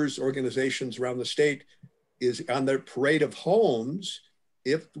builders organizations around the state is on their parade of homes,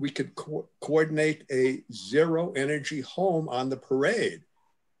 if we could coordinate a zero energy home on the parade.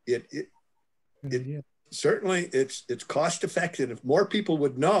 Certainly it's cost effective. If more people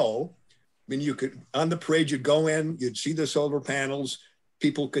would know, I mean, you could, on the parade, you'd go in, you'd see the solar panels,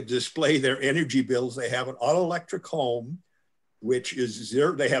 people could display their energy bills. They have an all electric home, which is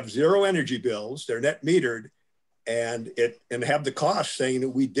zero, they have zero energy bills, they're net metered, and have the cost saying that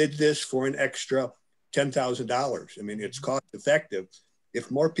we did this for an extra $10,000. I mean, it's cost effective. If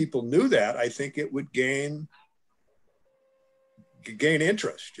more people knew that, I think it would gain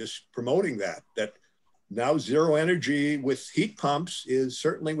interest, just promoting that now zero energy with heat pumps is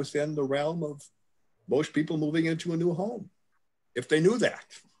certainly within the realm of most people moving into a new home, if they knew that.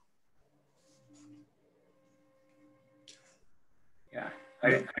 Yeah.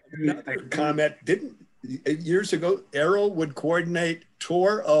 Another comment, years ago, AERO would coordinate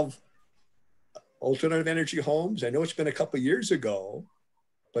tour of alternative energy homes. I know it's been a couple of years ago,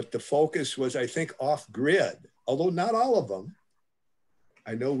 but the focus was, I think, off grid, although not all of them.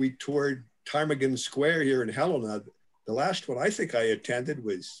 I know we toured Ptarmigan Square here in Helena. The last one I think I attended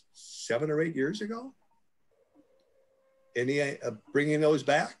was 7 or 8 years ago. Any bringing those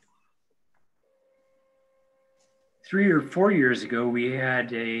back? 3 or 4 years ago, we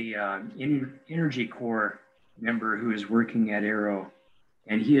had a Energy Corps member who is working at AERO,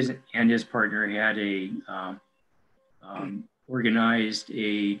 and he and his partner had organized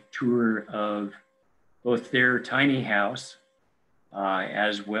a tour of both their tiny house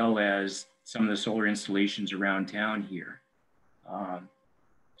as well as some of the solar installations around town here.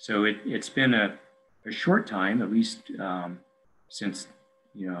 So it's been a short time, at least since,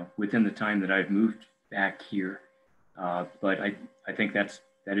 within the time that I've moved back here. But I think that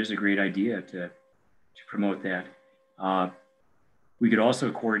is a great idea to promote that. We could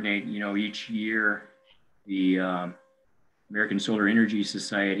also coordinate, each year the American Solar Energy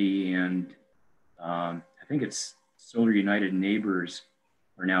Society and I think it's Solar United Neighbors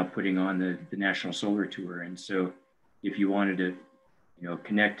are now putting on the National Solar Tour. And so if you wanted to,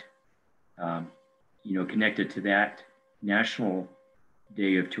 connect it to that national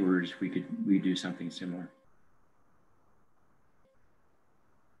day of tours, we do something similar.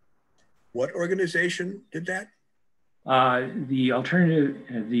 What organization did that? The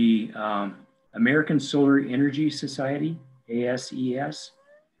American Solar Energy Society, ASES.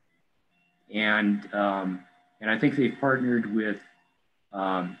 And I think they've partnered with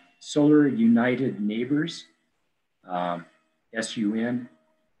Solar United Neighbors, SUN,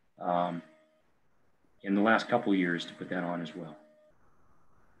 in the last couple of years to put that on as well.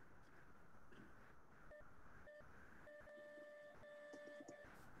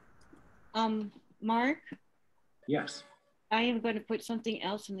 Mark? Yes. I am going to put something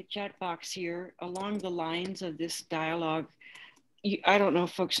else in the chat box here along the lines of this dialogue. I don't know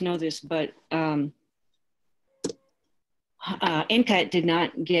if folks know this, but NCAT did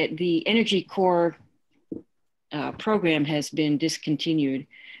not get the Energy Corps program has been discontinued.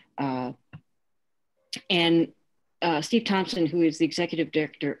 And Steve Thompson, who is the executive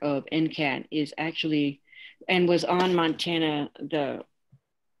director of NCAT, is actually, and was on Montana, the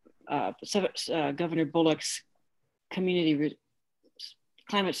Governor Bullock's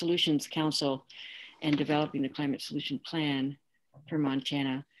Climate Solutions Council, and developing the Climate Solution Plan for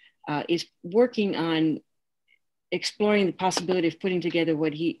Montana, is working on exploring the possibility of putting together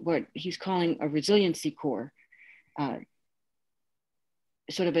what he's calling a resiliency corps,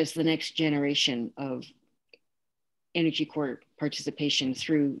 sort of as the next generation of Energy Corps participation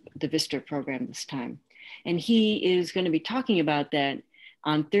through the VISTA program this time. And he is going to be talking about that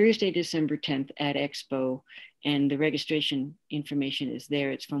on Thursday, December 10th at Expo, and the registration information is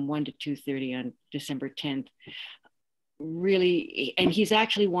there. It's from 1 to 2:30 on December 10th. Really, and he's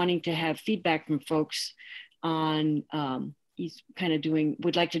actually wanting to have feedback from folks on, he's kind of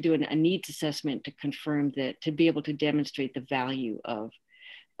would like to do a needs assessment to confirm that, to be able to demonstrate the value of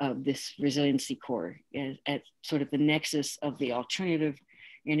this resiliency core at sort of the nexus of the alternative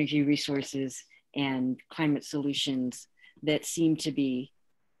energy resources and climate solutions that seem to be,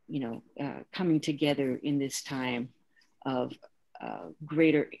 coming together in this time of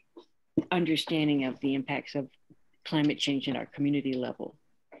greater understanding of the impacts of climate change in our community level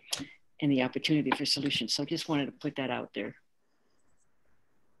and the opportunity for solutions. So just wanted to put that out there.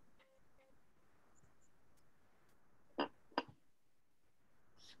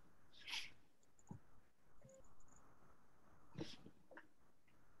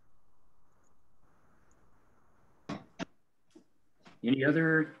 Any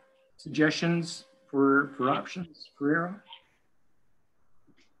other suggestions for options for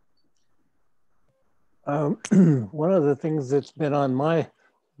AERO? One of the things that's been on my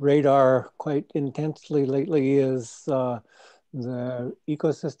radar quite intensely lately is the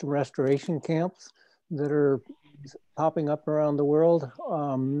ecosystem restoration camps that are popping up around the world.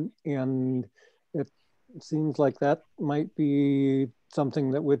 And it seems like that might be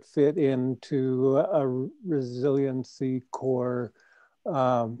something that would fit into a resiliency core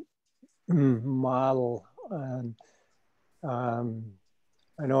model. And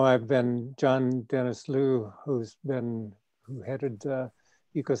I know John Dennis Liu, who headed the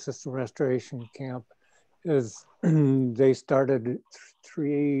ecosystem restoration camp, they started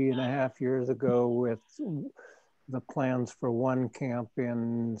 3.5 years ago with the plans for one camp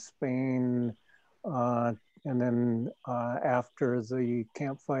in Spain. And then after the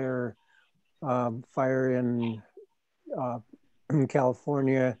campfire fire in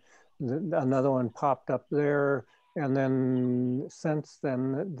California, another one popped up there. And then since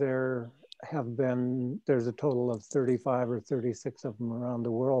then, there's a total of 35 or 36 of them around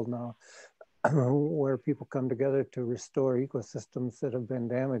the world now, where people come together to restore ecosystems that have been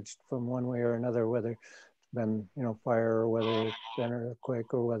damaged from one way or another, whether it's been fire, or whether it's been an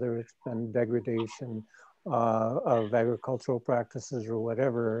earthquake, or whether it's been degradation of agricultural practices or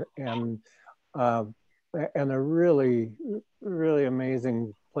whatever. And they're really, really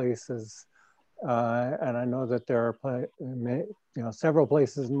amazing places. And I know that there are several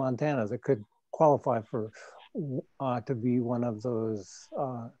places in Montana that could qualify for to be one of those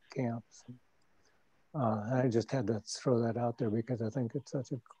camps. I just had to throw that out there because I think it's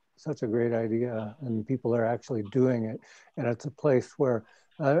such a great idea, and people are actually doing it. And it's a place where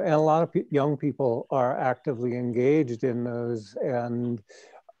and a lot of young people are actively engaged in those, and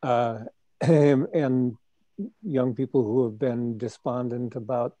young people who have been despondent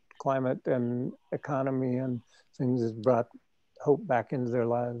about climate and economy and things has brought hope back into their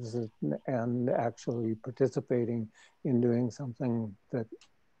lives, and actually participating in doing something that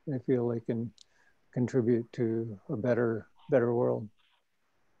they feel they can contribute to a better world.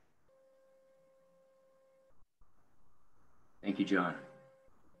 Thank you, John.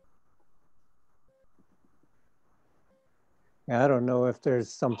 I don't know if there's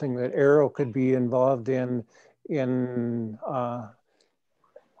something that AERO could be involved in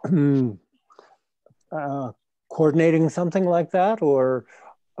coordinating something like that, or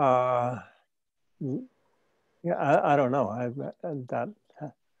I don't know.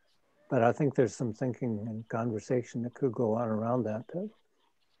 But I think there's some thinking and conversation that could go on around that too.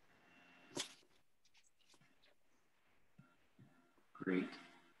 Great.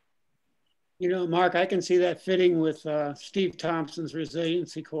 Mark, I can see that fitting with Steve Thompson's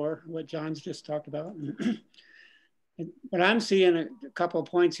resiliency core, what John's just talked about. What I'm seeing a couple of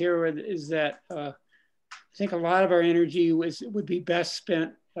points here is that I think a lot of our energy would be best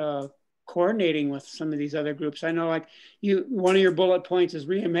spent coordinating with some of these other groups. I know, like one of your bullet points is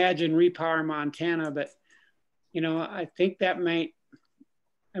reimagine, repower Montana, but I think that I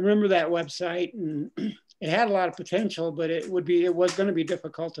remember that website, and it had a lot of potential, but it was going to be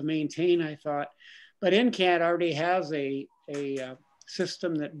difficult to maintain, I thought. But NCAT already has a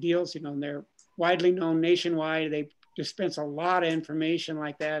system that deals, they're widely known nationwide. They dispense a lot of information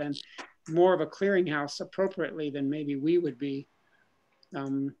like that, and more of a clearinghouse appropriately than maybe we would be.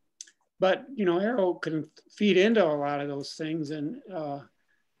 But AERO can feed into a lot of those things, and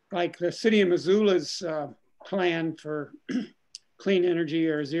like the city of Missoula's plan for clean energy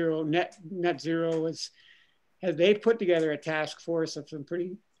or net zero they've put together a task force of some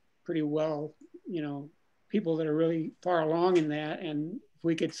pretty well, people that are really far along in that. And if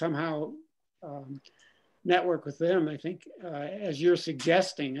we could somehow network with them. I think, as you're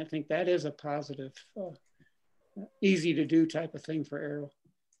suggesting, I think that is a positive, easy to do type of thing for AERO.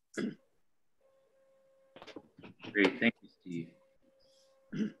 Great, thank you, Steve.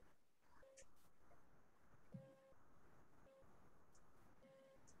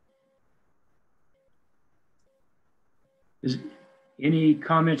 Is any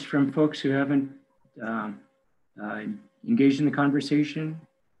comments from folks who haven't engaged in the conversation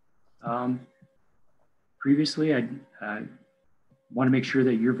previously? I want to make sure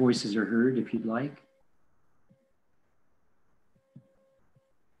that your voices are heard if you'd like.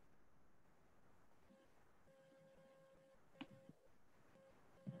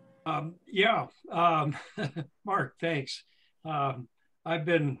 Mark, thanks. I've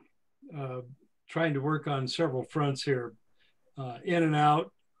been trying to work on several fronts here, in and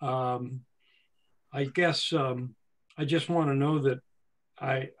out. I guess I just want to know that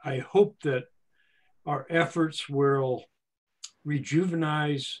I hope that our efforts will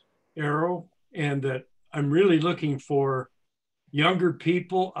rejuvenize AERO, and that I'm really looking for younger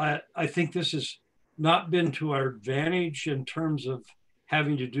people. I think this has not been to our advantage in terms of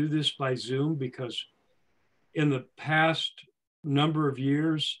having to do this by Zoom, because in the past number of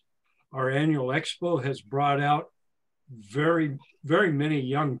years, our annual expo has brought out very, very many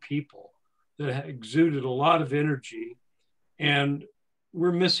young people that exuded a lot of energy, and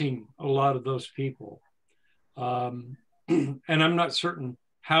we're missing a lot of those people. And I'm not certain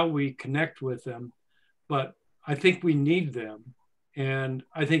how we connect with them, but I think we need them. And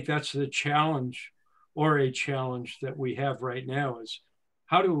I think that's the challenge, or a challenge that we have right now, is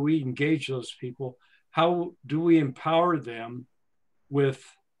how do we engage those people? How do we empower them with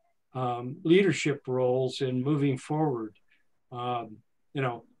leadership roles in moving forward? You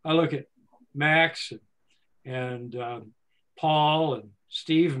know, I look at Max and Paul and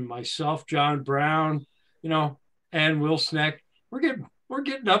Steve and myself, John Brown, you know, and Will Sneck. We're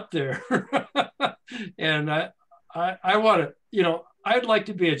getting up there. And I want to, you know, I'd like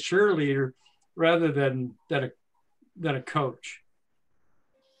to be a cheerleader rather than a coach.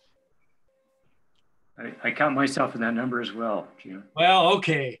 I count myself in that number as well, Jim. Well,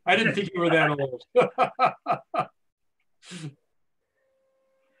 okay. I didn't think you were that old.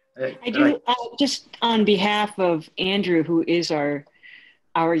 I do, just on behalf of Andrew, who is our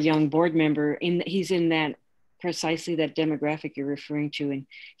young board member, he's in that precisely that demographic you're referring to, and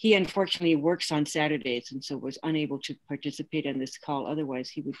he unfortunately works on Saturdays and so was unable to participate in this call. Otherwise,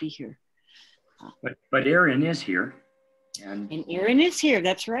 he would be here. But Aaron is here. And Aaron is here,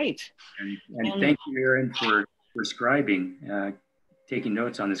 that's right. And thank you, Aaron, for scribing, taking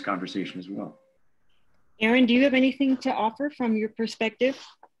notes on this conversation as well. Aaron, do you have anything to offer from your perspective?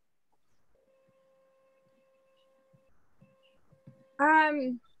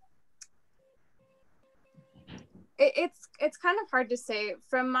 It's kind of hard to say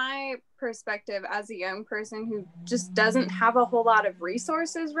from my perspective as a young person who just doesn't have a whole lot of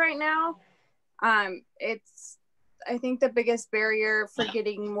resources right now. I think the biggest barrier for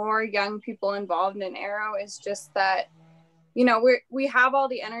getting more young people involved in AERO is just that, you know, we have all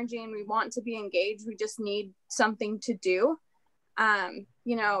the energy and we want to be engaged. We just need something to do.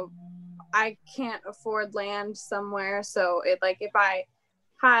 You know, I can't afford land somewhere. So if I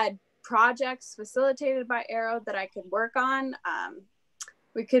had projects facilitated by AERO that I could work on,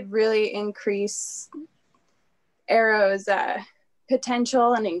 we could really increase AERO's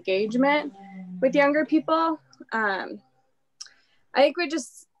potential and engagement with younger people. I think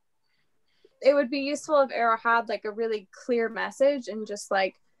it would be useful if AERO had like a really clear message and just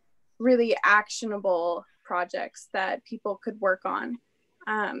like really actionable projects that people could work on.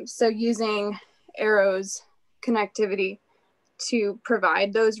 So using AERO's connectivity to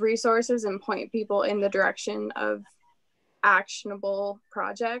provide those resources and point people in the direction of actionable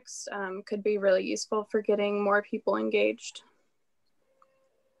projects could be really useful for getting more people engaged.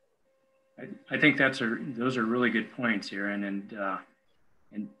 I think those are really good points, Aaron, and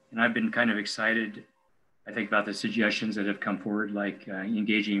I've been kind of excited, I think, about the suggestions that have come forward, like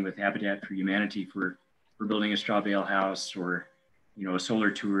engaging with Habitat for Humanity for building a straw bale house, or, you know,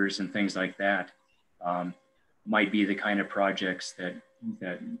 solar tours and things like that. Might be the kind of projects that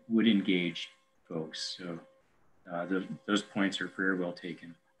would engage folks. So those points are very well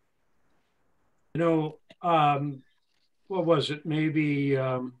taken. You know, what was it? Maybe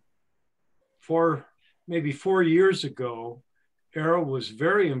 4 years ago, AERO was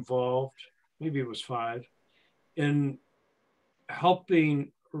very involved, maybe it was 5, in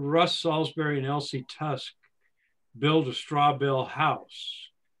helping Russ Salisbury and Elsie Tusk build a straw bale house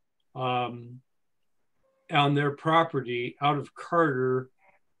on their property out of Carter,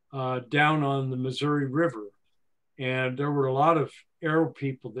 down on the Missouri River. And there were a lot of AERO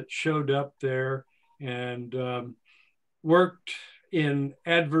people that showed up there and worked in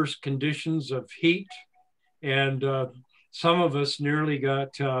adverse conditions of heat. And some of us nearly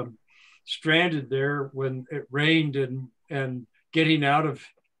got stranded there when it rained, and getting out of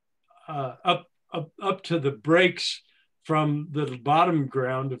up to the breaks from the bottom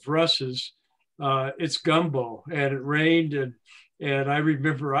ground of Russ's. It's gumbo, and it rained, and I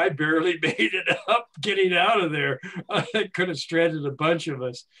remember I barely made it up getting out of there. I could have stranded a bunch of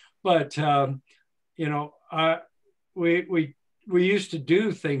us, but you know, we used to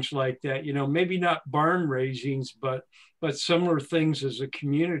do things like that. You know, maybe not barn raisings, but similar things as a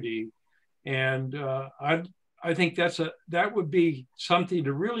community. And I think that would be something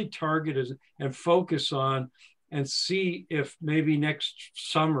to really target and focus on, and see if maybe next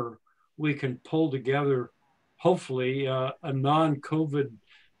summer we can pull together, hopefully, a non-COVID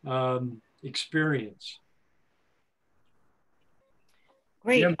experience.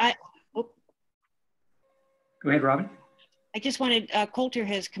 Great. Yeah. Go ahead, Robin. I just wanted, Coulter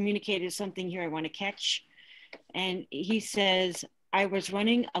has communicated something here I want to catch. And he says, I was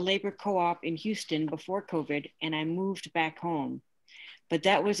running a labor co-op in Houston before COVID, and I moved back home. But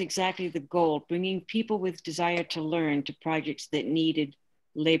that was exactly the goal, bringing people with desire to learn to projects that needed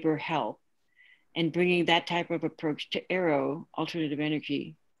labor help. And bringing that type of approach to AERO, alternative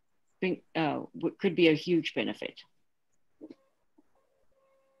energy, could be a huge benefit.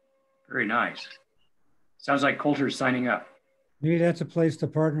 Very nice. Sounds like Coulter's signing up. Maybe that's a place to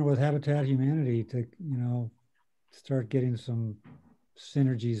partner with Habitat Humanity to, you know, start getting some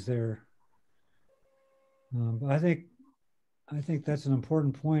synergies there. But I think that's an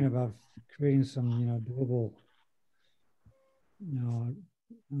important point about creating some, you know, doable, you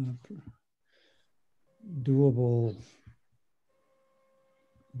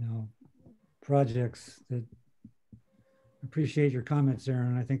know, projects. That appreciate your comments,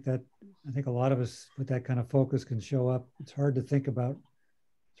 Aaron. I think a lot of us with that kind of focus can show up. It's hard to think about.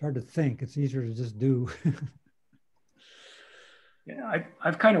 It's hard to think. It's easier to just do. Yeah,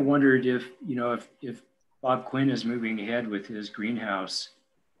 I've kind of wondered if, you know, if Bob Quinn is moving ahead with his greenhouse,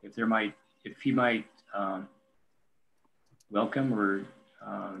 if he might welcome or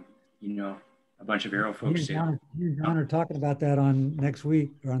you know, a bunch of AERO folks. He's honored talking about that on next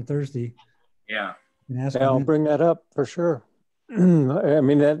week or on Thursday. Yeah. Yeah, I'll bring that up for sure. I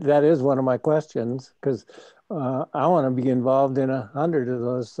mean, that is one of my questions, because I want to be involved in 100 of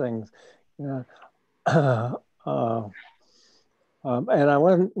those things. Yeah. And I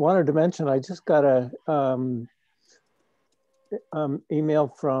wanted to mention, I just got a email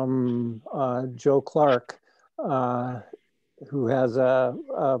from Joe Clark, who has a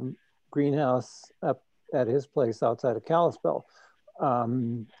greenhouse up at his place outside of Kalispell,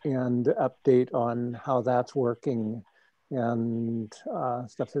 and update on how that's working and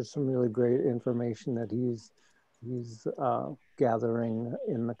stuff. There's some really great information that he's gathering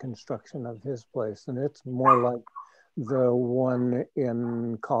in the construction of his place, and it's more like the one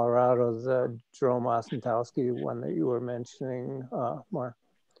in Colorado, the Jerome Ostentowski one that you were mentioning, Mark.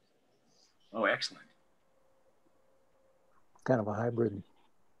 Oh, excellent. Kind of a hybrid.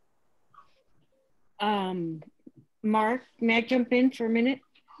 Mark, may I jump in for a minute?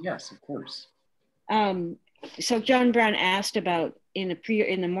 Yes, of course. So John Brown asked about, in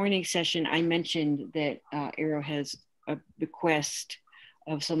the morning session, I mentioned that AERO has a bequest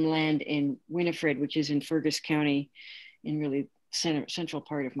of some land in Winifred, which is in Fergus County, in really central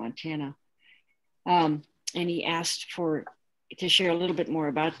part of Montana. And he asked to share a little bit more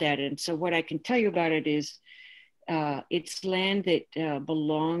about that. And so what I can tell you about it is, it's land that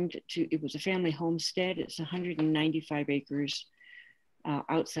belonged to, it was a family homestead. It's 195 acres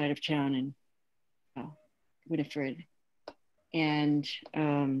outside of town in Winifred. And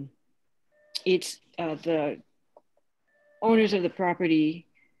it's the owners of the property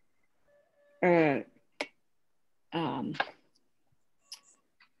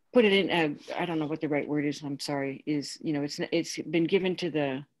put it in, I don't know what the right word is, I'm sorry, is, you know, it's been given to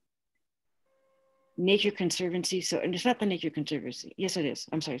the Nature Conservancy. So, and it's not the Nature Conservancy. Yes, it is.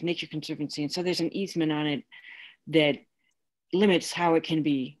 I'm sorry, it's Nature Conservancy. And so there's an easement on it that limits how it can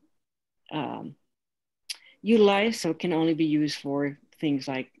be utilized. So it can only be used for things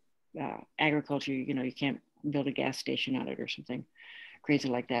like agriculture. You know, you can't build a gas station on it or something crazy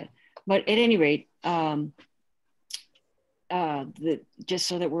like that. But at any rate, just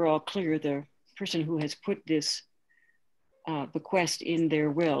so that we're all clear, the person who has put this bequest in their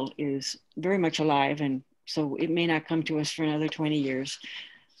will is very much alive, and so it may not come to us for another 20 years.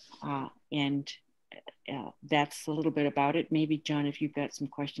 And that's a little bit about it. Maybe John, if you've got some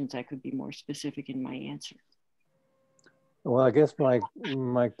questions, I could be more specific in my answer. Well, I guess my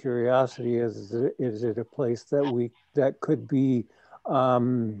curiosity is it a place that could be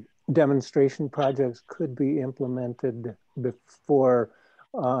demonstration projects could be implemented before,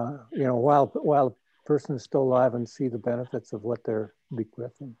 while a person is still alive and see the benefits of what they're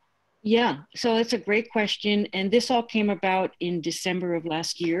bequeathing? Yeah, so it's a great question. And this all came about in December of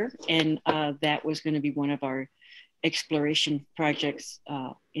last year. And that was going to be one of our exploration projects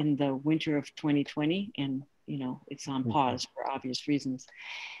in the winter of 2020. And, it's on pause for obvious reasons.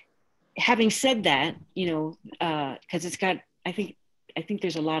 Having said that, because it's got, I think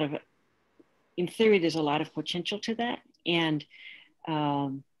there's a lot of, in theory, there's a lot of potential to that. And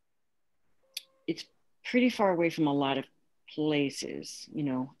it's pretty far away from a lot of places,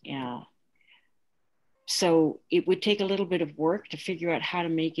 so it would take a little bit of work to figure out how to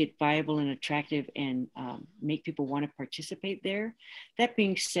make it viable and attractive and make people want to participate there. That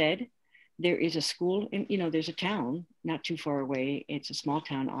being said, there is a school and there's a town not too far away. It's a small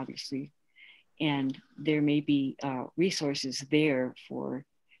town, obviously, and there may be resources there for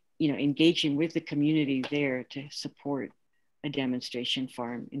engaging with the community there to support a demonstration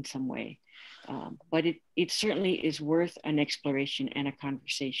farm in some way. But it certainly is worth an exploration and a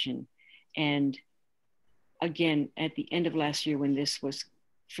conversation. And again, at the end of last year, when this was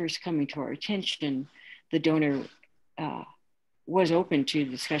first coming to our attention, the donor was open to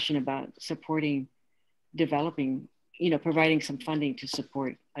discussion about supporting, developing, providing some funding to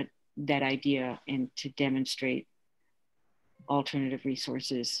support that idea and to demonstrate alternative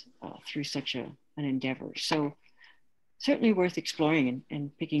resources through such an endeavor. So certainly worth exploring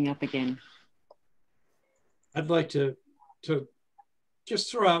and picking up again. I'd like to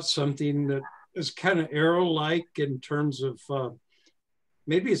just throw out something that is kind of AERO-like in terms of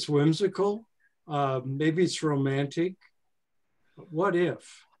maybe it's whimsical, maybe it's romantic. But what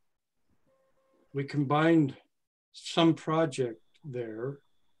if we combined some project there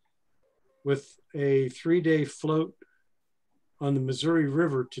with a 3-day float on the Missouri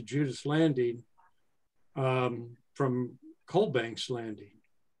River to Judith Landing from Coal Banks Landing,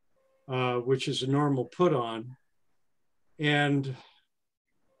 which is a normal put on. And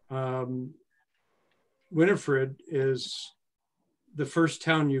Winifred is the first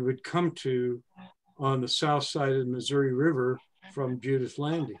town you would come to on the south side of the Missouri River from Judith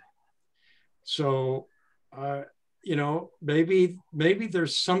Landing. So, maybe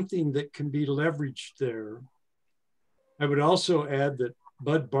there's something that can be leveraged there. I would also add that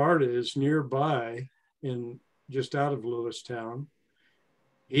Bud Barta is nearby, just out of Lewistown.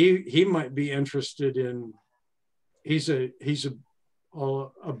 He might be interested in. He's a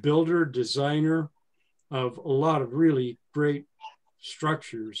builder, designer of a lot of really great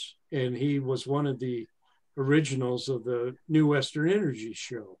structures, and he was one of the originals of the New Western Energy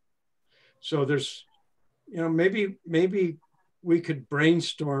show. So there's, maybe we could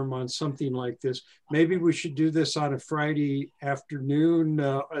brainstorm on something like this. Maybe we should do this on a Friday afternoon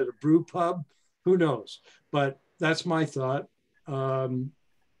at a brew pub. Who knows? But that's my thought. I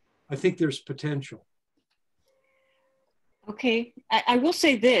think there's potential. Okay, I will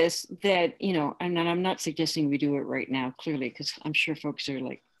say this, that, and I'm not suggesting we do it right now, clearly, because I'm sure folks are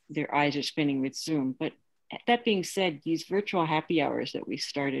like, their eyes are spinning with Zoom. But that being said, these virtual happy hours that we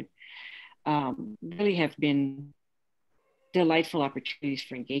started really have been delightful opportunities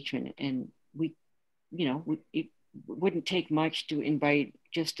for engagement. And it wouldn't take much to invite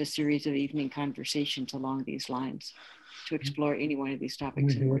just a series of evening conversations along these lines to explore any one of these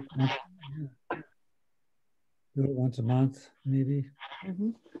topics. Do it once a month, maybe.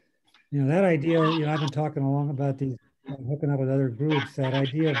 Mm-hmm. That idea, I've been talking along about these, hooking up with other groups, that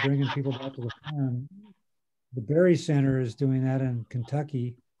idea of bringing people back to the farm. The Berry Center is doing that in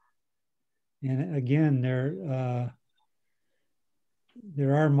Kentucky. And again, there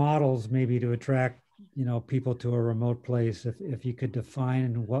are models maybe to attract, people to a remote place. If you could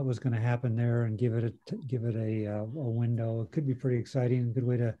define what was going to happen there and give it a window, it could be pretty exciting, a good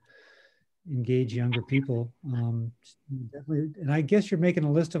way to engage younger people. Definitely. And I guess you're making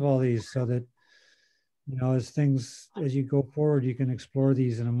a list of all these so that, as you go forward, you can explore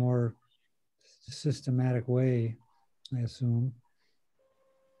these in a more systematic way, I assume.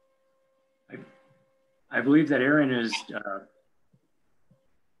 I believe that Aaron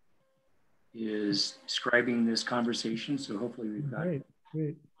is scribing this conversation, so hopefully we've got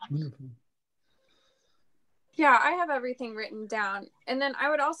Great, wonderful. Yeah, I have everything written down. And then I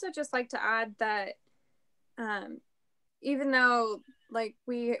would also just like to add that even though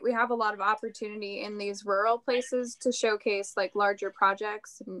we have a lot of opportunity in these rural places to showcase larger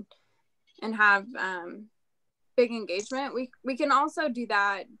projects and have big engagement, we can also do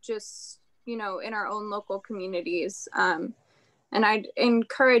that just, you know, in our own local communities. And I'd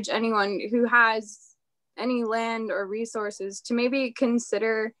encourage anyone who has any land or resources to maybe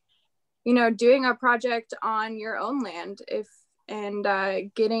consider, you know, doing a project on your own land,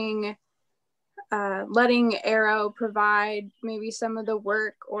 letting AERO provide maybe some of the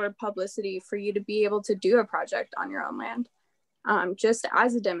work or publicity for you to be able to do a project on your own land, just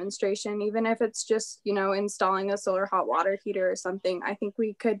as a demonstration, even if it's just, you know, installing a solar hot water heater or something. I think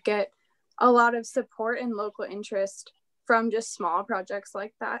we could get a lot of support and local interest from just small projects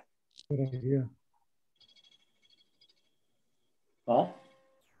like that. Good idea. Paul?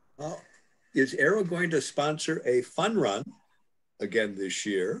 Is AERO going to sponsor a fun run again this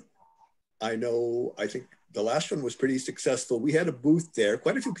year? I think the last one was pretty successful. We had a booth there.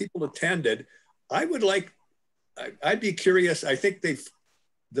 Quite a few people attended. I'd be curious. I think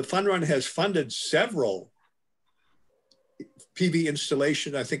the fun run has funded several PV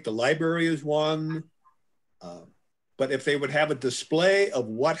installation. I think the library is one. But if they would have a display of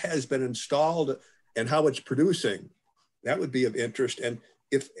what has been installed and how it's producing, that would be of interest. And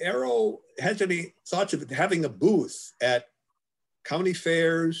if AERO has any thoughts of having a booth at county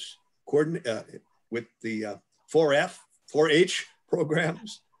fairs, with the 4H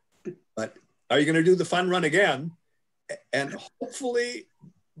programs, but are you going to do the fun run again? And hopefully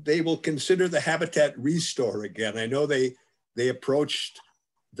they will consider the Habitat Restore again. I know they approached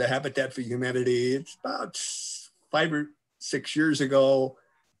the Habitat for Humanity, it's about 5 or 6 years ago.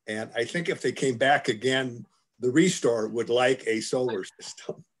 And I think if they came back again, the Restore would like a solar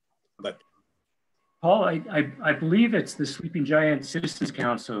system. But Paul, I believe it's the Sleeping Giant Citizens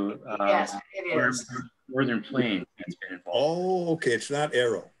Council. Yes, it is. Northern Plains has been involved. Oh, okay. It's not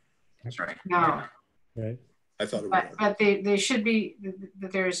AERO. That's right. No. Right. I thought it was. But they should be.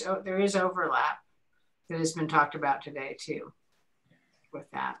 There is overlap that has been talked about today too, with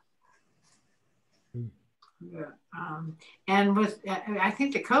that. Yeah. And with I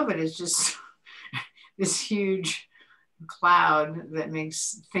think the COVID is just this huge cloud that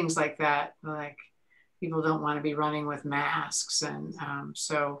makes things like that, like people don't want to be running with masks. And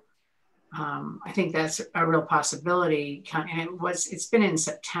so I think that's a real possibility. And it's been in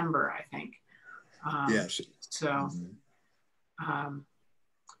September, I think. Yes. So,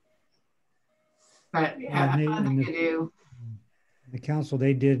 but nothing to do. The council,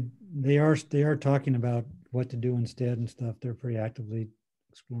 they are talking about what to do instead and stuff. They're pretty actively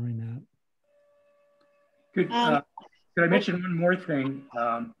exploring that. Could I mention one more thing?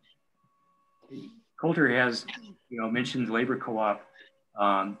 Coulter has, mentioned labor co-op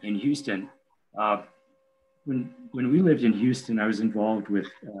in Houston. When we lived in Houston, I was involved with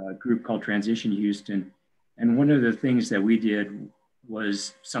a group called Transition Houston, and one of the things that we did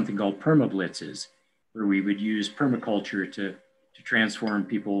was something called permablitzes, where we would use permaculture to transform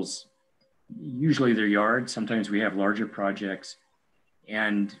people's, usually their yards. Sometimes we have larger projects,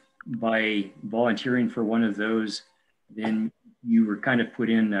 and by volunteering for one of those, then you were kind of put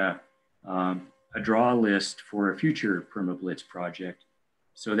in a draw list for a future permablitz project.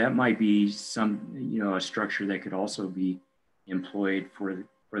 So that might be some, a structure that could also be employed for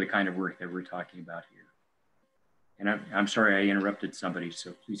the kind of work that we're talking about here. And I'm sorry I interrupted somebody,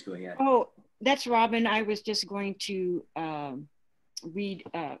 so please go ahead. Oh, that's Robin. I was just going to read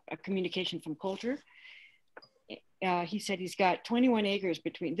a communication from Coulter. He said he's got 21 acres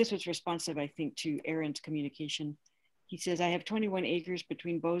between, this was responsive, I think, to Aaron's communication. He says, I have 21 acres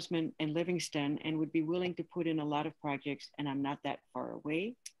between Bozeman and Livingston and would be willing to put in a lot of projects, and I'm not that far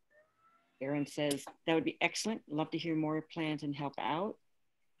away. Aaron says, that would be excellent. Love to hear more plans and help out.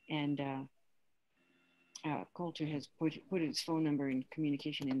 And Coulter has put his phone number and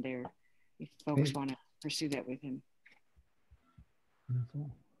communication in there if folks want to pursue that with him.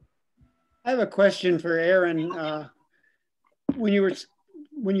 I have a question for Aaron.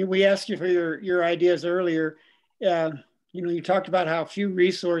 We asked you for your ideas earlier, you talked about how few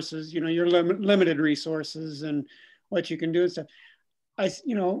resources, your limited resources and what you can do and stuff.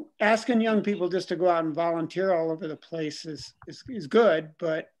 Asking young people just to go out and volunteer all over the place is good,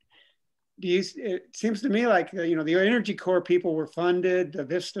 but it seems to me like, the Energy Corps people were funded, the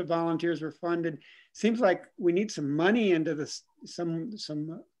Vista volunteers were funded. Seems like we need some money into this, some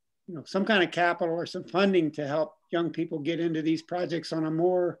kind of capital or some funding to help young people get into these projects on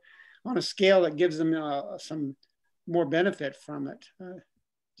a scale that gives them some more benefit from it.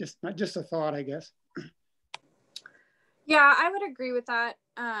 Just a thought, I guess. Yeah, I would agree with that,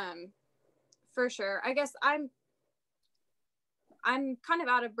 for sure. I guess I'm kind of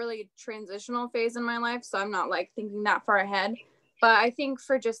at a really transitional phase in my life, so I'm not like thinking that far ahead. But I think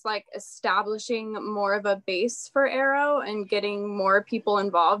for just like establishing more of a base for AERO and getting more people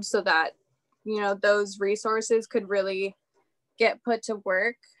involved so that, you know, those resources could really get put to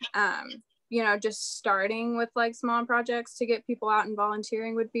work. You know, just starting with like small projects to get people out and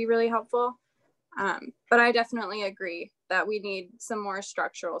volunteering would be really helpful. But I definitely agree that we need some more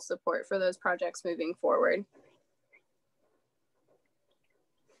structural support for those projects moving forward.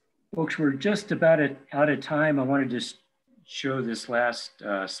 Folks, we're just about out of time. I want to just show this last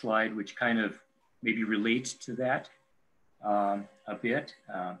slide, which kind of maybe relates to that a bit,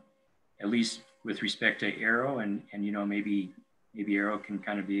 at least with respect to AERO, and you know, maybe AERO can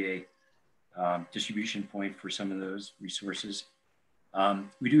kind of be a distribution point for some of those resources.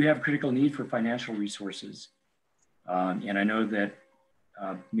 We do have critical need for financial resources. And I know that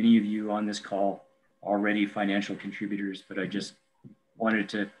many of you on this call are already financial contributors, but I just wanted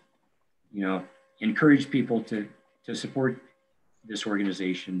to, you know, encourage people to support this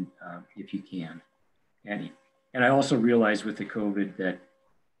organization if you can. And I also realize with the COVID that,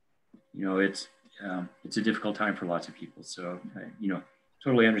 you know, it's a difficult time for lots of people. So, you know,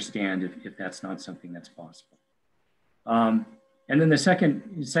 totally understand if that's not something that's possible. And then the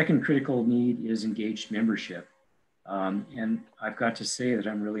second critical need is engaged membership. And I've got to say that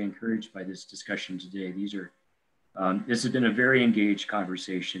I'm really encouraged by this discussion today. This has been a very engaged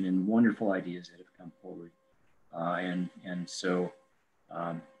conversation and wonderful ideas that have come forward. And so,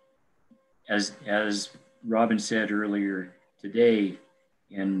 as Robin said earlier today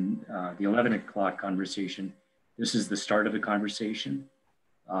in the 11 o'clock conversation, this is the start of a conversation.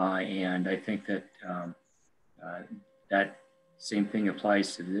 And I think that that same thing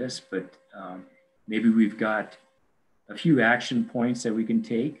applies to this, but maybe we've got a few action points that we can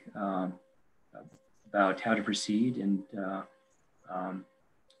take about how to proceed. And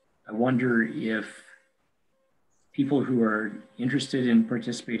I wonder if people who are interested in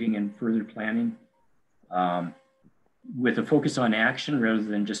participating in further planning with a focus on action rather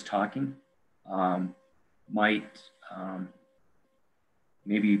than just talking might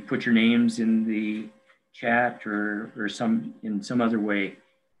maybe put your names in the chat or in some other way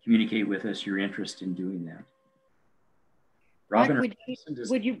communicate with us your interest in doing that. Robin, Mike,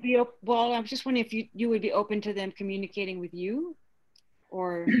 would you be, well, I was just wondering if you would be open to them communicating with you,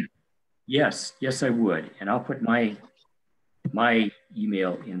 or? Yes, I would. And I'll put my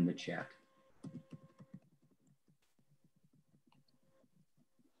email in the chat.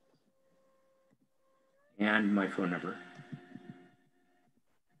 And my phone number.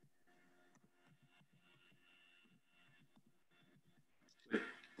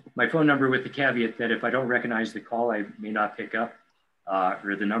 My phone number with the caveat that if I don't recognize the call, I may not pick up,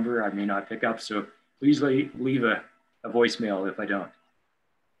 or the number I may not pick up. So please leave a voicemail if I don't.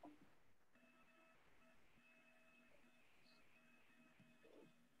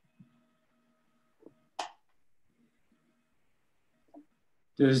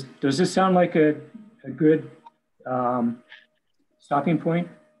 Does this sound like a good stopping point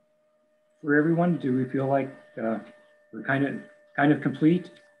for everyone? Do we feel like we're kind of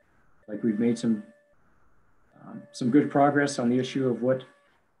complete? Like we've made some good progress on the issue of what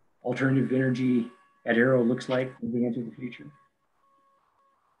alternative energy at AERO looks like moving into the future?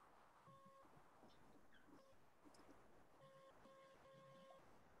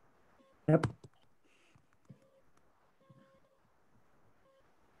 Yep.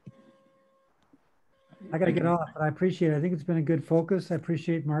 I got to get off, but I appreciate it. I think it's been a good focus. I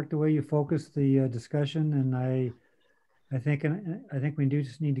appreciate, Mark, the way you focused the discussion, and I think we do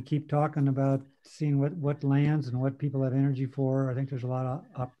just need to keep talking about seeing what lands and what people have energy for. I think there's a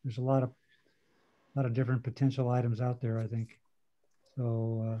lot of different potential items out there, I think.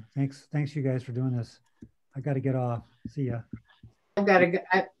 So thanks you guys for doing this. I got to get off. See ya. I've got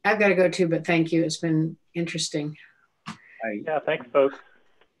to go too, but thank you. It's been interesting. Yeah, thanks, folks.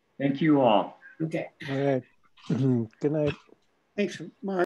 Thank you all. Okay. All right. Good night. Thanks, Mark.